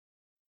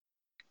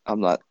 I'm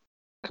not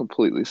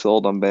completely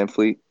sold on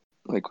VanVleet,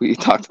 like we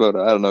talked about,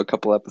 I don't know, a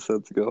couple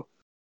episodes ago.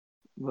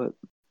 But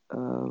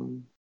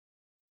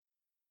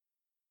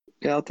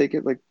yeah, I'll take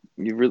it. Like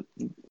you're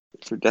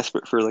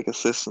desperate for like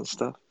assists and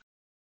stuff.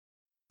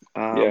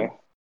 Yeah.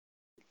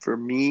 For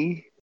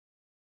me,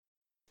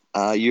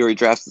 you already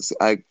drafted.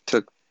 I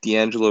took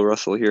D'Angelo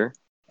Russell here.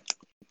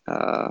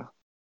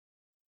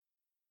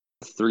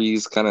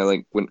 Threes kind of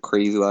like went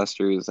crazy last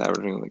year. He was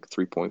averaging like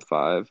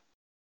 3.5,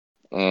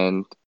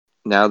 and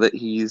now that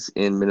he's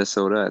in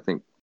Minnesota, I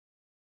think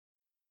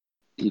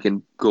he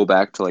can go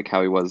back to like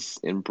how he was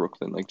in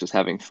Brooklyn, like just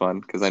having fun.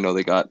 Because I know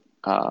they got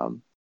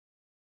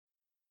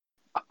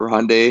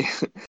Rondé.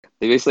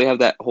 They basically have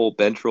that whole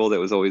bench role that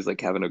was always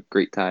like having a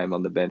great time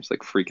on the bench, like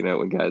freaking out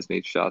when guys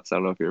made shots. I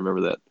don't know if you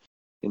remember that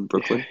in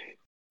Brooklyn.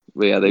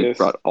 But yeah, they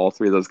brought all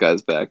three of those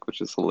guys back, which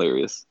is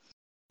hilarious.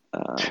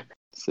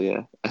 So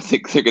yeah, I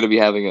think they're going to be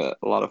having a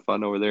lot of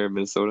fun over there in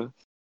Minnesota.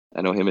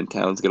 I know him and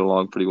Towns get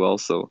along pretty well,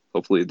 so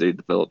hopefully they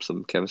develop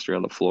some chemistry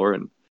on the floor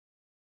and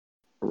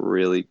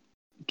really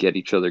get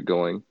each other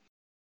going.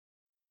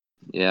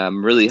 Yeah,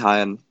 I'm really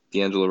high on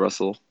D'Angelo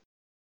Russell.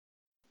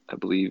 I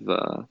believe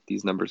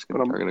these numbers are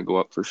going to go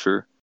up for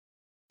sure.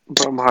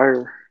 But I'm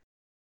higher.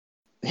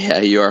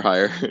 Yeah, you are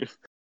higher.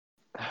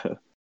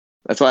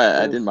 That's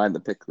why I didn't mind the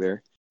pick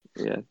there.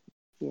 Yeah.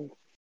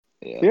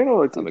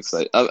 No, I'm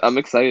excited. I'm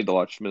excited to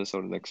watch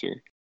Minnesota next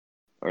year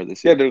or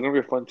this year. Yeah, they're gonna be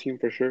a fun team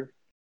for sure.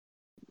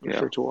 For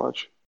sure to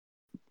watch.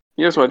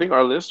 Yeah, so I think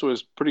our list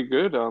was pretty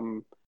good.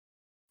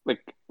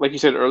 Like you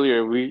said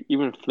earlier, we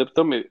even flipped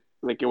them. It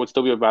would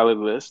still be a valid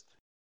list.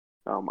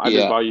 I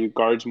just value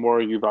guards more.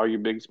 You value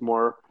bigs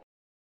more.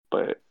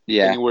 but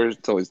Yeah, anywhere is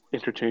it's always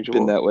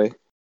been interchangeable. that way.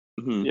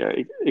 Hmm. Yeah,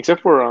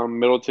 except for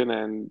Middleton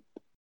and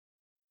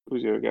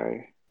who's the other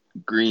guy?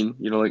 Green,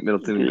 you don't like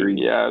Middleton and Green. Green?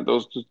 Yeah,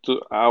 those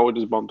two, I would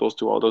just bump those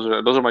two out. Those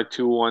are my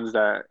two ones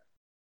that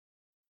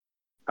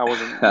I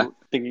wasn't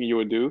thinking you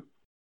would do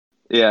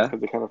Yeah,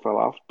 because they kind of fell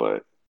off.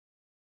 But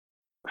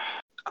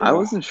I yeah,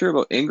 wasn't sure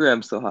about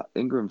Ingram so high.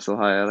 Ingram so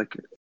high, I like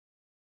it,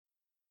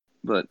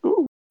 but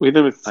ooh, we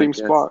live in the I same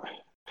guess spot.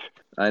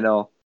 I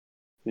know.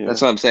 Yeah.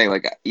 That's what I'm saying.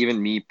 Like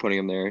even me putting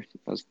him there,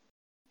 I was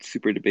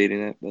super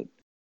debating it, but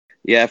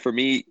yeah, for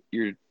me,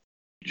 your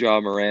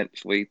Ja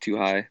Morant's way too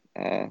high.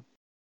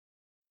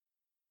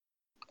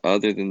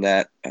 Other than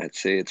that, I'd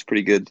say it's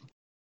pretty good.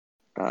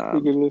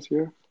 Pretty Um, good this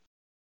year.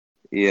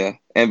 yeah,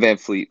 and Van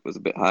Fleet was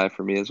a bit high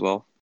for me as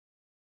well,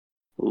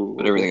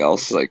 but Ooh, everything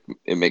else, okay. like,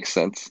 it makes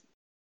sense.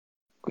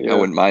 Like I Yeah.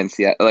 wouldn't mind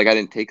Siak. Like I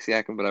didn't take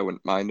Siakam, but I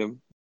wouldn't mind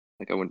him.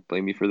 Like I wouldn't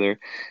blame you for there.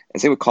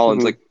 And same with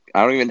Collins. Hmm. Like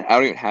I don't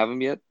even have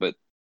him yet, but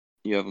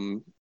you have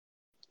him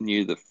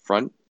near the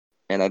front,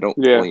 and I don't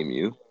Yeah. blame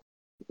you.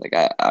 Like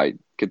I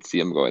could see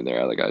him going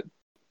there. Like I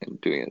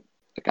and doing it.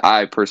 Like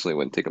I personally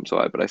wouldn't take him so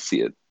high, but I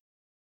see it.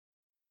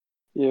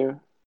 Yeah.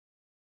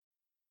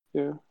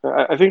 Yeah.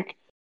 I think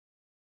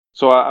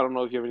so. I don't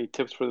know if you have any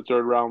tips for the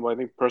third round, but I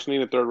think personally,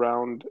 in the third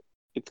round,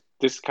 it's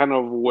this kind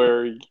of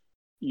where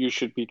you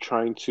should be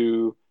trying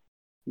to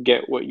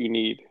get what you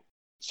need.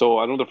 So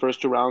I know the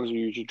first two rounds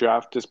you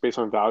draft just based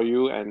on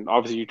value, and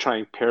obviously you try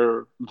and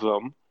pair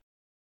them.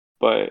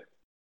 But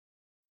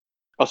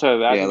outside of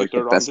that, I Yeah, think the like the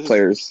third round, best this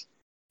is players.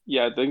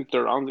 yeah, I think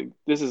third round, like,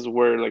 this is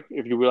where like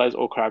if you realize,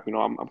 oh crap,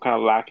 I'm kind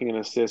of lacking in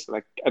assists,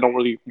 like I don't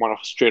really want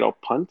to straight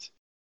up punt,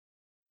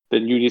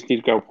 then you just need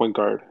to get a point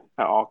guard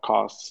at all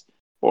costs.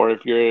 Or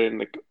if you're in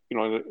like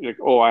like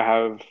oh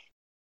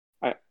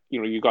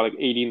you got like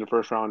 80 in the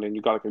first round and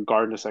you got like a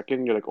guard in the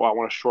second, you're like, oh, I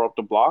want to shore up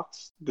the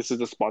blocks. This is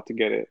the spot to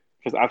get it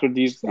because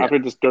Yeah, after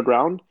this third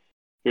round,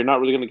 you're not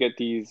really gonna get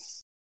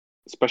these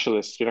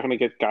specialists. You're not gonna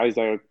get guys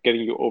that are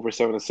getting you over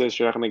 7 assists.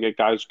 You're not gonna get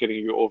guys getting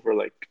you over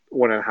like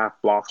 1.5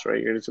 blocks,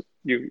 right?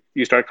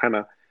 You start kind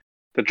of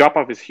the drop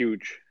off is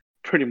huge,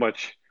 pretty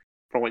much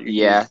from what you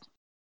yeah, need.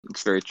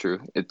 it's very true.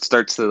 It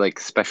starts to like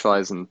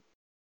specialize, and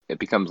it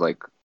becomes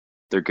like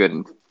they're good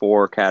in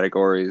four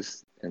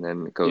categories, and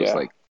then it goes Yeah,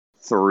 like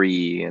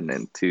three, and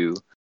then two.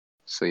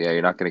 So yeah,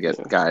 you're not gonna get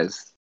yeah,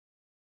 guys.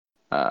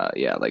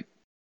 Yeah, like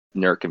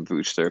Nurk and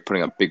Vooch, they're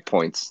putting up big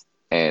points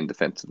and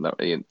defensive.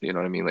 You know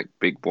what I mean? Like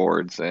big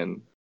boards,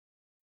 and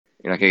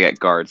you're not gonna get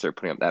guards that are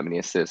putting up that many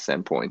assists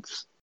and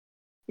points.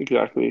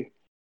 exactly,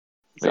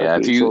 But yeah,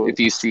 if exactly. you So if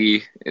you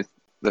see if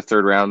the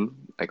third round,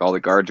 like all the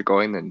guards are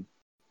going, then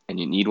and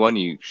you need one,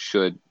 you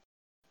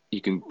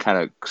can kind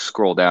of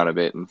scroll down a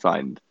bit and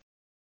find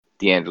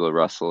D'Angelo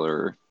Russell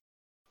or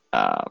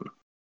um,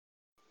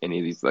 any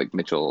of these like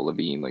Mitchell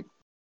Levine, like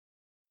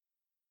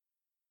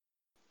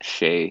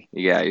Shea.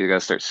 Yeah, you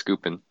gotta start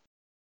scooping.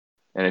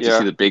 And if you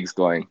see yeah, the bigs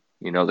going,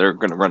 they're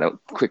gonna run out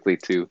quickly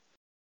too.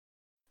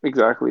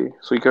 exactly.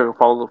 So you can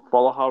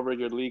follow how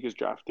your league is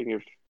drafting.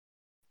 If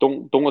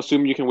don't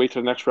assume you can wait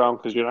till the next round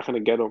because you're not going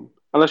to get them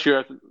unless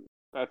you're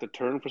at the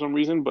turn for some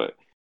reason. But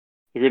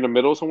if you're in the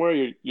middle somewhere,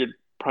 you're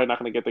probably not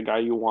going to get the guy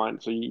you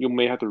want. So you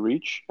may have to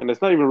reach, and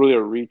it's not even really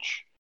a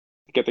reach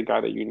to get the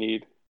guy that you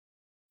need.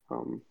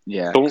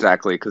 Yeah, Don't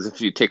exactly. Because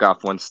if you take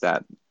off one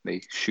stat,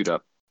 they shoot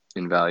up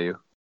in value.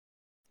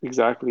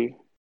 exactly.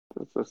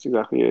 That's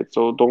exactly it.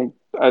 So don't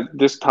at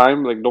this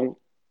time like don't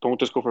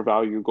just go for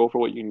value. Go for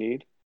what you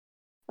need,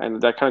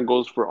 and that kind of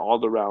goes for all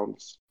the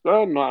rounds.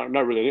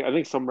 Not really. I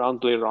think some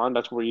rounds later on,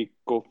 that's where you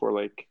go for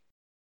like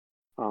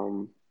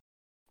um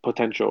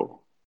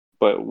potential.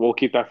 But we'll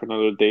keep that for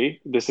another day.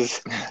 This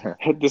is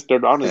this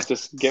third round is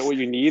just get what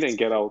you need and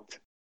get out.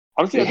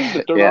 Honestly, I think the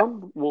Yeah, third yeah.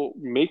 round will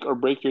make or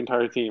break your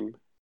entire team.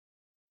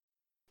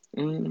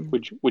 Mm,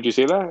 Would you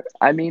say that?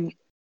 I mean,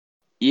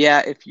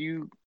 yeah, if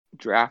you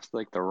draft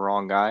like the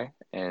wrong guy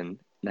and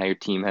now your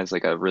team has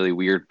like a really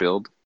weird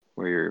build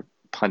where you're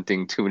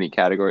punting too many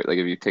categories, like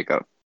if you take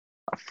a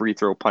free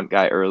throw punt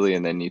guy early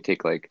and then you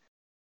take like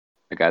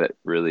a guy that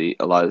really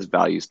a lot of his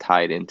values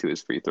tied into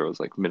his free throws,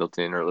 like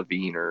Middleton or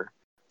Levine or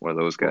one of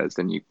those Well, guys,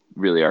 then you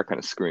really are kind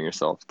of screwing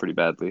yourself pretty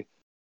badly.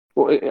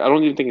 I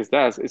don't even think it's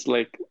that. It's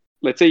like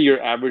let's say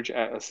you're average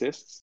at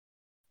assists,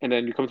 and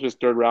then you come to this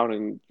third round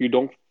and you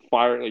don't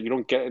fire, like, you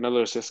don't get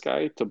another assist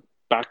guy to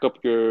back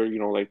up your,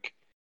 like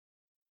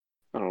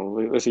I don't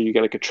know, let's say you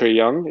get like a Trey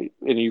Young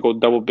and you go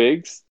double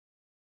bigs.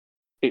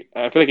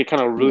 I feel like it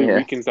kind of really Yeah.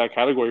 weakens that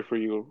category for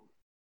you.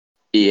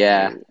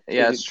 Yeah. Right?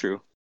 Yeah, that's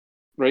true.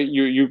 Right?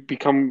 You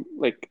become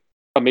like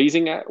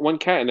amazing at one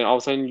cat, and then all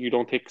of a sudden you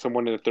don't take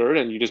someone in the third,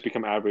 and you just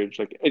become average.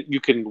 Like you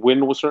can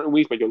win with certain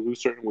weeks, but you'll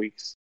lose certain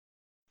weeks.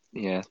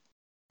 Yeah.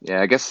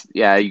 Yeah, I guess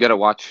yeah, you got to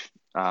watch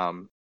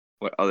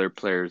what other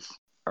players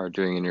are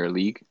doing in your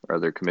league or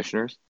other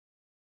commissioners.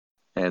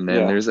 And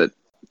then Yeah, there's a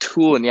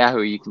tool in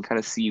Yahoo you can kind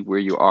of see where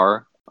you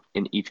are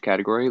in each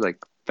category, like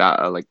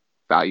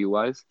value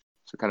wise.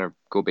 So kind of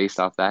go based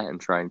off that and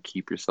try and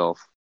keep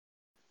yourself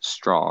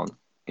strong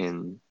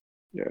in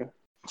yeah,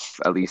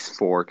 at least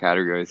four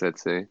categories, I'd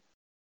say.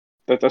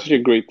 That's actually a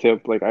great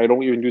tip. Like I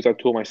don't even use that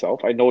tool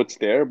myself. I know it's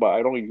there, but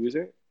I don't use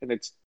it, and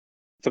it's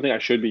something I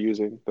should be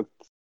using. That's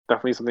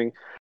definitely something.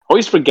 I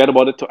always forget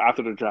about it till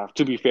after the draft.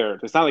 To be fair,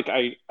 it's not like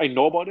I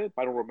know about it,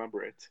 but I don't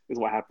remember it. Is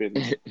what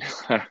happens.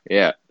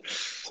 Yeah.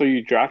 So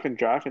you draft and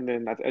draft, and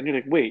then at the end you're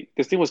like, wait,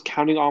 this thing was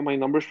counting all my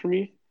numbers for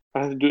me. I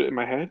had to do it in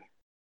my head.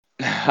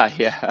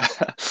 Yeah.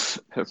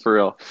 For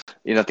real.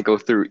 You have to go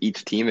through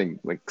each team and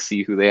like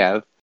see who they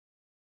have.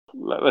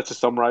 Let's just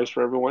summarize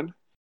for everyone.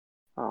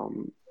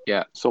 Um,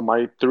 Yeah. so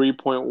my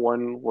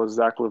 3.1 was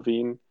Zach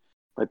Levine.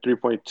 My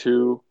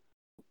 3.2,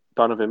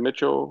 Donovan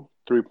Mitchell.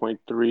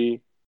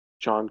 3.3,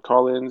 John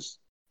Collins.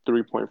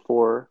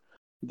 3.4,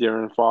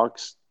 De'Aaron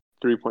Fox.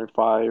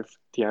 3.5,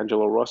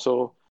 D'Angelo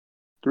Russell.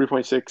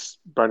 3.6,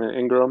 Brandon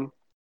Ingram.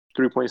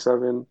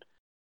 3.7,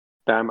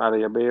 Bam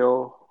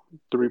Adebayo.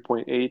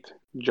 3.8,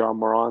 John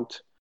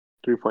Morant.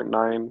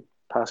 3.9,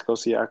 Pascal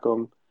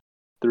Siakam.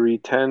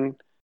 3.10,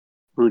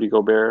 Rudy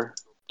Gobert.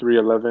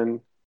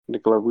 3.11,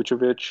 Nikola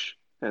Vucevic,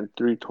 and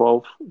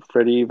 312,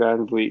 Freddie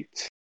Van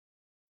Vliet.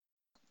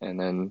 And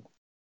then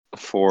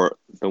for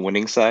the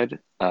winning side,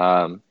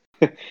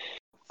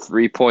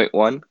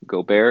 3.1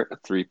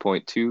 Gobert,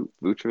 3.2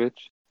 Vucevic,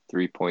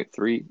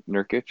 3.3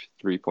 Nurkic,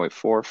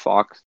 3.4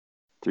 Fox,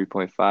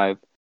 3.5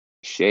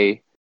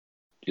 Shea,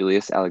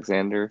 Julius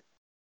Alexander,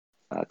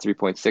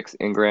 3.6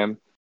 Ingram,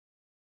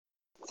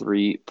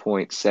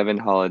 3.7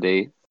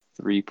 Holiday,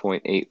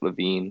 3.8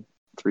 Levine,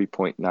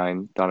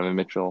 3.9 Donovan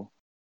Mitchell,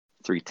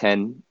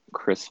 310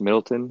 Chris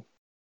Middleton,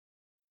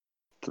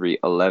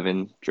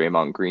 311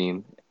 Draymond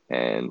Green,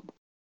 and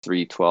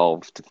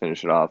 312 to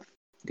finish it off,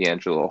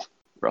 D'Angelo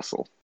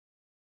Russell.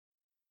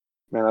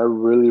 Man, I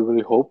really,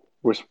 really hope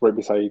we're right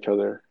beside each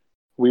other.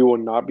 We will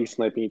not be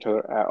sniping each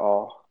other at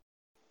all.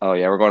 Oh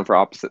yeah, we're going for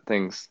opposite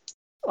things.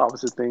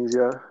 Opposite things,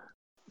 yeah.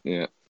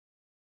 Yeah.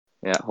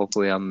 Yeah,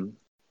 hopefully I'm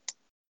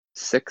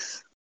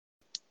 6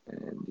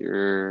 and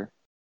you're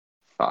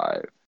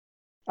 5.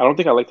 I don't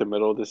think I like the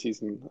middle of the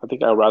season. I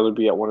think I'd rather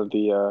be at one of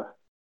the.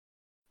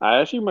 I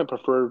actually might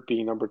prefer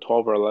being number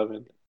 12 or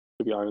 11,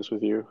 to be honest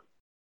with you.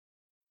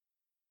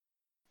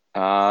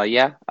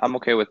 Yeah, I'm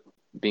okay with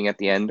being at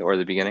the end or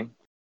the beginning.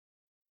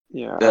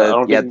 Yeah, I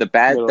don't think The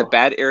middle.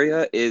 bad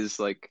area is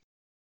like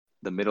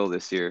the middle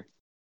this year.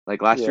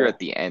 Like last year Yeah, at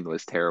the end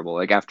was terrible.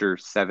 Like after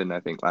 7, I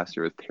think last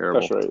year was that's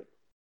terrible. right.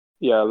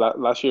 Yeah,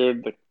 last year,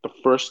 the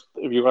first,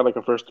 if you got like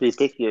a first 3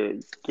 pick, you're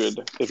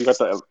good. If you got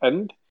the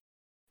end,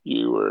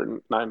 you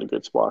were not in a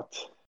good spot.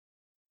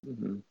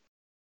 Hmm.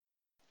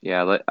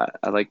 Yeah,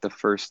 I like the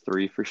first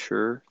 3 for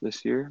sure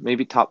this year.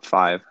 Maybe top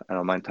 5. I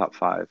don't mind top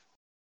 5.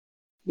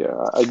 Yeah,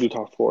 I do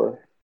top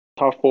 4.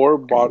 Top 4,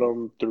 And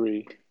bottom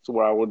 3 is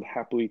where I would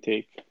happily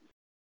take.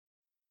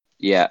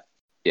 yeah,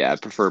 I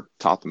prefer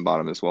top and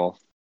bottom as well.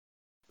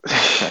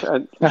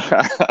 And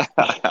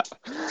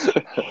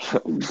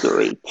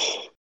great.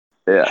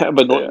 Yeah,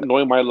 But yeah.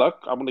 knowing my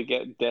luck, I'm gonna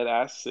get dead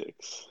ass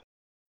 6.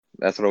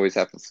 That's what always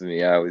happens to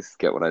me. I always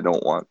get what I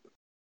don't want,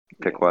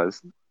 pick Yeah,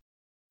 wise.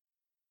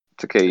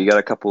 It's okay. You got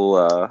a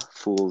couple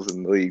fools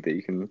in the league that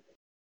you can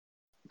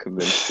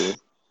convince to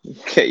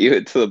get you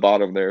into the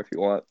bottom there if you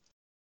want.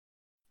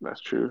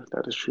 that's true.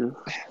 That is true.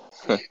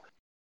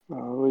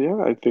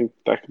 Yeah, I think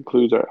that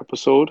concludes our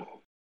episode.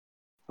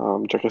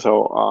 Check us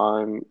out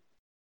on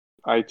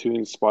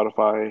iTunes,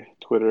 Spotify,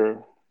 Twitter,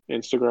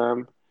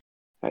 Instagram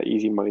at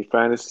Easy Money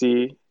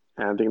Fantasy.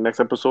 And I think next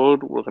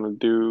episode we're gonna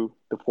do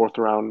the 4th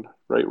round,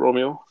 right,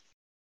 Romeo?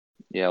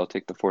 Yeah, I'll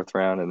take the 4th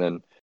round and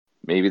then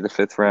maybe the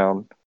 5th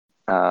round,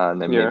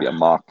 and then Yeah, maybe a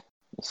mock.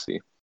 We'll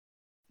see.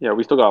 yeah.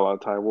 We still got a lot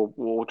of time.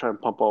 We'll try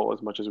and pump out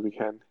as much as we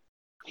can.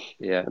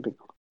 Yeah, I think.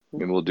 Yeah,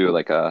 maybe we'll do cool.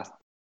 like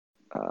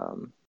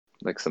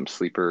like some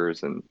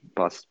sleepers and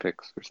bust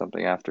picks or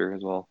something after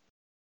as well.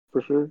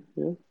 For sure.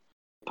 Yeah,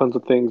 tons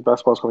of things.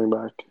 Basketball's coming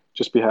back.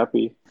 Just be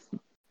happy.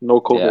 No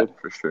Yeah, COVID.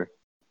 for sure.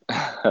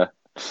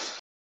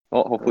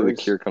 Well, hopefully the Anyways,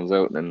 cure comes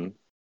out and then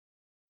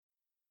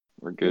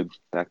we're good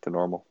back to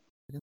normal.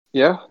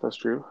 yeah, that's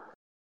true.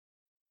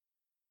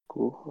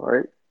 Cool. All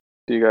right.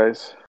 See you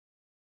guys.